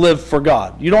live for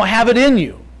God. You don't have it in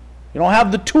you. You don't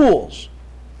have the tools.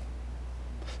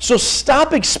 So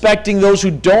stop expecting those who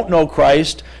don't know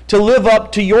Christ to live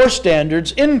up to your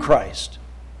standards in Christ.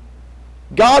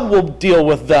 God will deal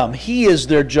with them. He is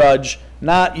their judge,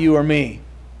 not you or me.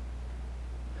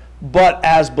 But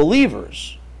as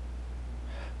believers,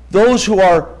 those who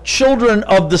are children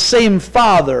of the same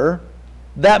Father,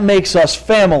 that makes us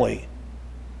family.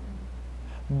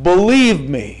 Believe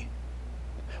me,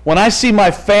 when I see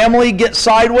my family get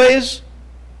sideways,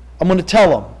 I'm going to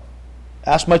tell them.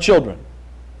 Ask my children.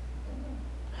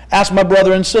 Ask my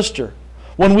brother and sister.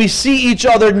 When we see each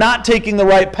other not taking the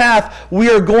right path, we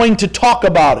are going to talk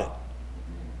about it.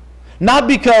 Not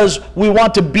because we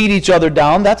want to beat each other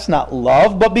down, that's not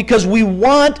love, but because we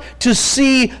want to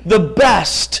see the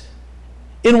best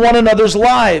in one another's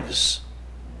lives.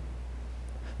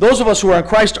 Those of us who are in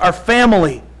Christ are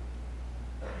family.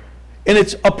 And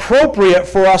it's appropriate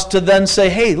for us to then say,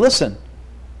 hey, listen,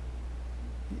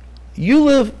 you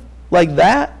live like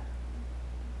that?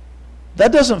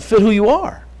 That doesn't fit who you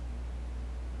are.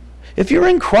 If you're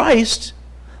in Christ,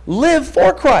 live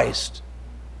for Christ.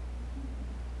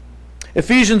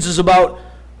 Ephesians is about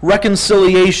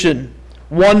reconciliation,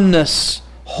 oneness,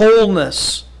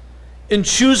 wholeness. In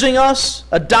choosing us,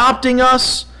 adopting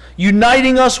us,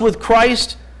 uniting us with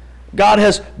Christ, God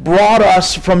has brought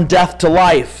us from death to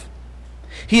life.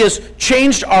 He has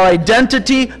changed our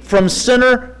identity from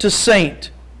sinner to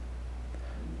saint.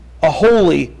 A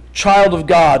holy child of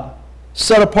God,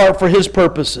 set apart for His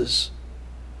purposes.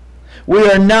 We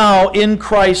are now in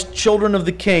Christ children of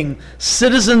the King,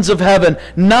 citizens of heaven,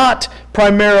 not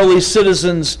primarily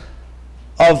citizens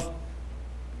of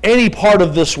any part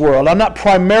of this world. I'm not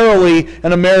primarily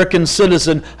an American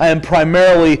citizen. I am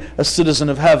primarily a citizen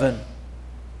of heaven.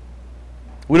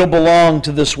 We don't belong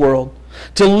to this world.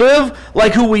 To live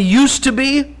like who we used to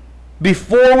be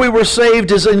before we were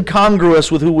saved is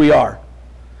incongruous with who we are.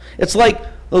 It's like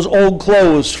those old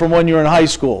clothes from when you were in high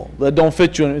school that don't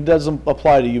fit you, and it doesn't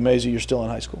apply to you, Maisie, you're still in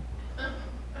high school.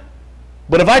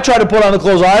 But if I try to put on the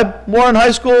clothes I wore in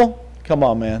high school, come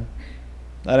on, man.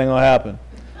 That ain't going to happen.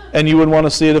 And you wouldn't want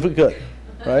to see it if it could,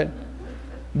 right?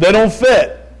 They don't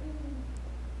fit.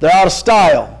 They're out of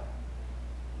style.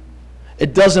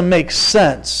 It doesn't make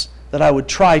sense that I would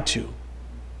try to.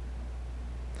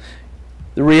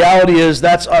 The reality is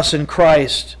that's us in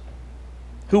Christ.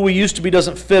 Who we used to be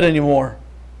doesn't fit anymore.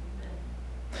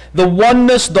 The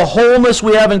oneness, the wholeness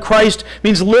we have in Christ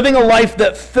means living a life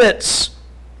that fits.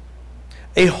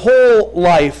 A whole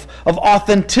life of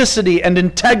authenticity and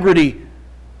integrity.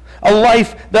 A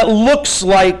life that looks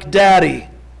like Daddy.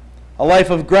 A life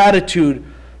of gratitude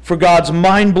for God's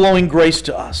mind-blowing grace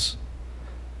to us.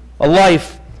 A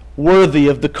life worthy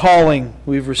of the calling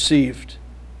we've received.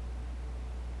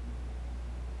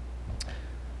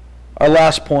 Our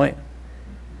last point.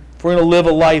 If we're going to live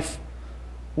a life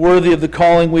worthy of the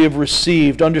calling we have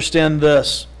received, understand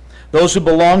this. Those who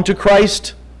belong to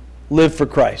Christ live for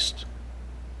Christ.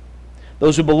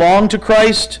 Those who belong to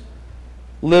Christ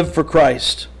live for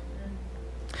Christ.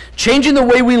 Changing the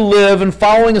way we live and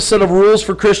following a set of rules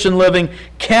for Christian living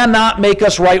cannot make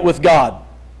us right with God.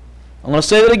 I'm going to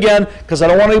say that again because I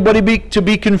don't want anybody to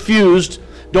be confused.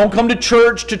 Don't come to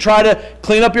church to try to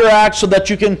clean up your act so that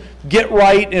you can get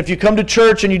right. And if you come to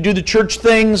church and you do the church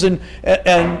things and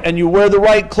you wear the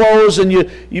right clothes and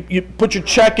you put your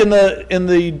check in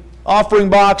the offering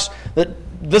box, that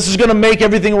this is going to make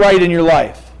everything right in your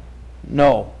life.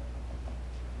 No.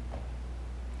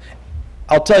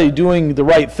 I'll tell you, doing the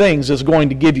right things is going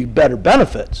to give you better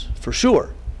benefits, for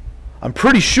sure. I'm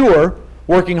pretty sure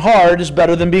working hard is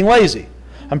better than being lazy.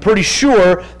 I'm pretty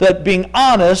sure that being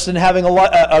honest and having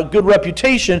a good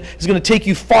reputation is going to take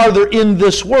you farther in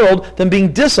this world than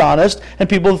being dishonest and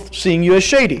people seeing you as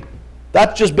shady.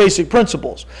 That's just basic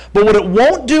principles. But what it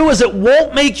won't do is it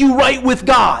won't make you right with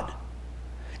God.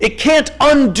 It can't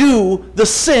undo the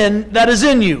sin that is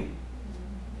in you.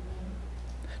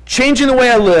 Changing the way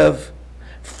I live,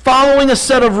 following a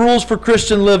set of rules for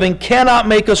Christian living cannot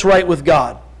make us right with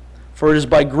God. For it is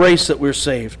by grace that we're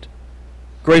saved.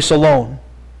 Grace alone.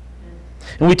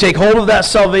 And we take hold of that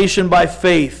salvation by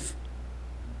faith.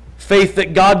 Faith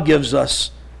that God gives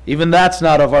us. Even that's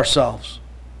not of ourselves.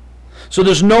 So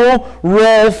there's no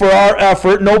role for our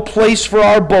effort, no place for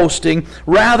our boasting.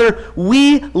 Rather,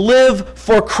 we live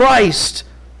for Christ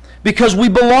because we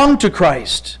belong to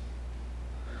Christ.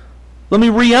 Let me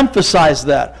re-emphasize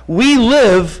that. We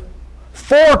live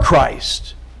for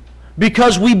Christ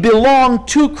because we belong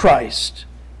to Christ.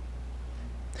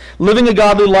 Living a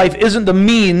godly life isn't the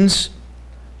means,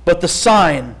 but the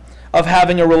sign of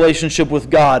having a relationship with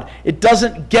God. It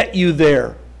doesn't get you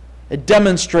there. It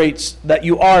demonstrates that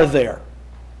you are there.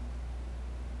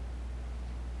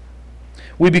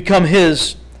 We become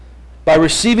His by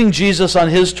receiving Jesus on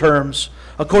His terms,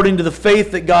 according to the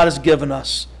faith that God has given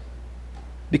us.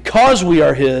 Because we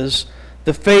are His,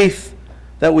 the faith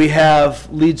that we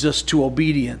have leads us to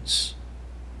obedience.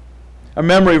 Our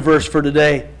memory verse for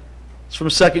today is from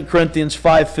 2 Corinthians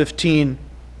 5:15.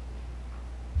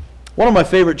 One of my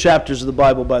favorite chapters of the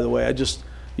Bible, by the way.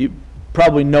 You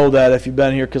probably know that if you've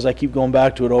been here because I keep going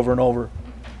back to it over and over.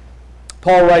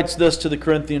 Paul writes this to the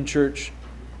Corinthian church.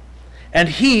 And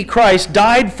He, Christ,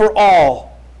 died for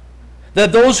all,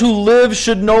 that those who live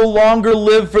should no longer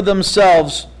live for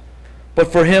themselves,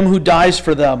 but for Him who died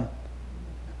for them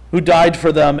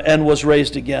and was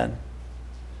raised again.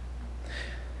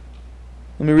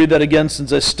 Let me read that again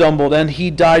since I stumbled. And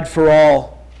He died for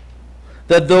all,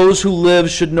 that those who live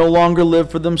should no longer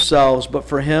live for themselves, but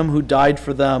for Him who died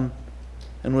for them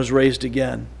and was raised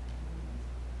again.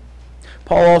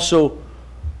 Paul also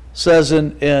says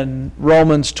in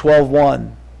Romans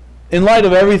 12:1, in light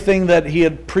of everything that he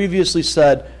had previously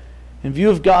said, in view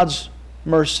of God's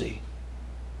mercy,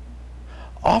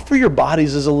 offer your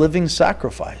bodies as a living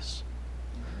sacrifice,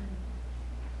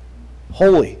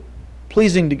 holy,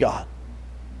 pleasing to God.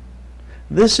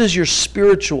 This is your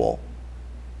spiritual,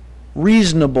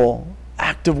 reasonable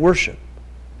act of worship.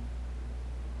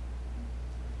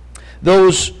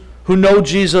 Those who know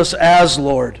Jesus as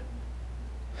Lord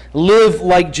live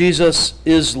like Jesus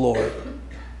is Lord.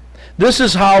 This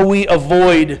is how we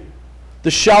avoid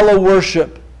the shallow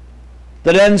worship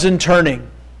that ends in turning.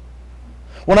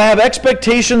 When I have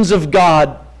expectations of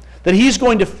God that He's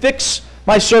going to fix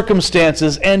my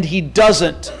circumstances and He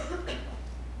doesn't,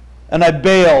 and I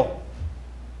bail.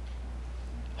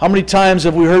 How many times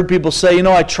have we heard people say,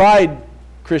 I tried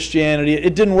Christianity,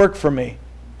 it didn't work for me.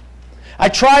 I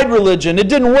tried religion, it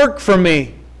didn't work for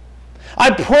me.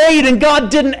 I prayed and God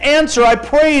didn't answer. I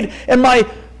prayed and my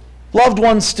loved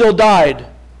ones still died.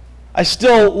 I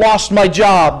still lost my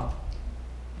job.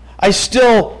 I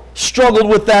still struggled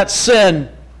with that sin.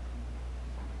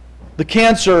 The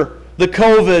cancer, the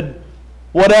COVID,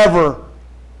 whatever.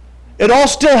 It all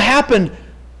still happened.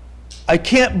 I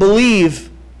can't believe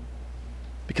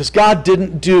because God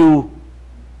didn't do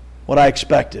what I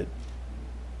expected.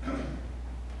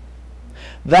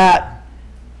 That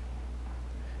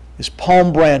is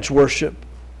palm branch worship.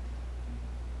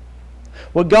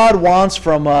 What God wants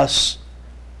from us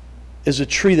is a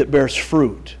tree that bears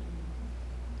fruit.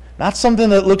 Not something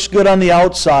that looks good on the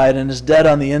outside and is dead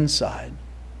on the inside.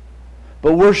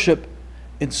 But worship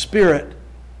in spirit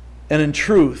and in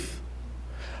truth.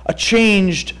 A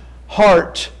changed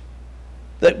heart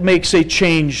that makes a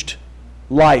changed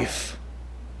life.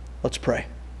 Let's pray.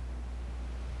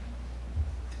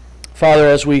 Father,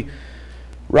 as we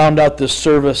round out this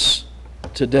service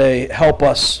today, help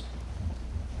us.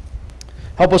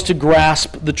 Help us to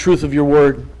grasp the truth of your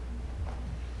word.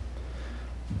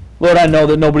 Lord, I know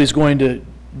that nobody's going to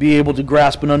be able to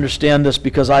grasp and understand this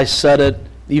because I said it,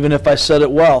 even if I said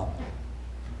it well.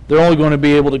 They're only going to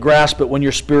be able to grasp it when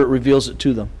your Spirit reveals it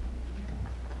to them.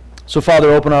 So,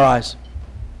 Father, open our eyes.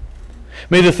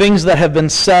 May the things that have been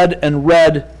said and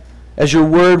read as your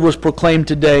word was proclaimed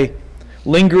today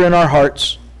linger in our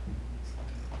hearts,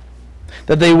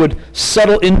 that they would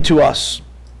settle into us,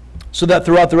 so that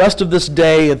throughout the rest of this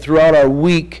day and throughout our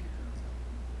week,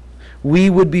 we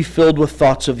would be filled with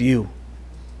thoughts of you.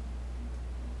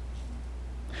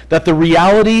 That the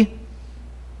reality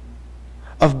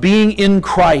of being in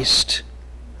Christ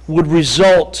would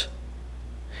result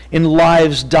in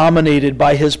lives dominated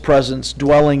by His presence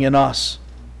dwelling in us.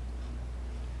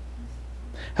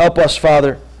 Help us,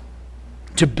 Father,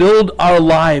 to build our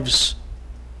lives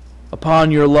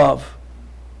upon your love,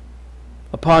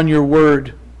 upon your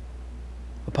word,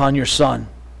 upon your Son.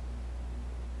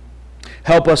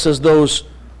 Help us as those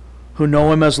who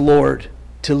know Him as Lord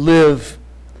to live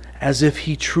as if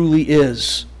He truly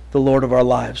is the Lord of our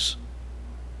lives.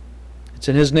 It's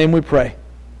in His name we pray.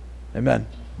 Amen.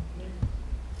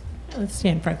 Let's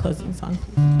stand for our closing song.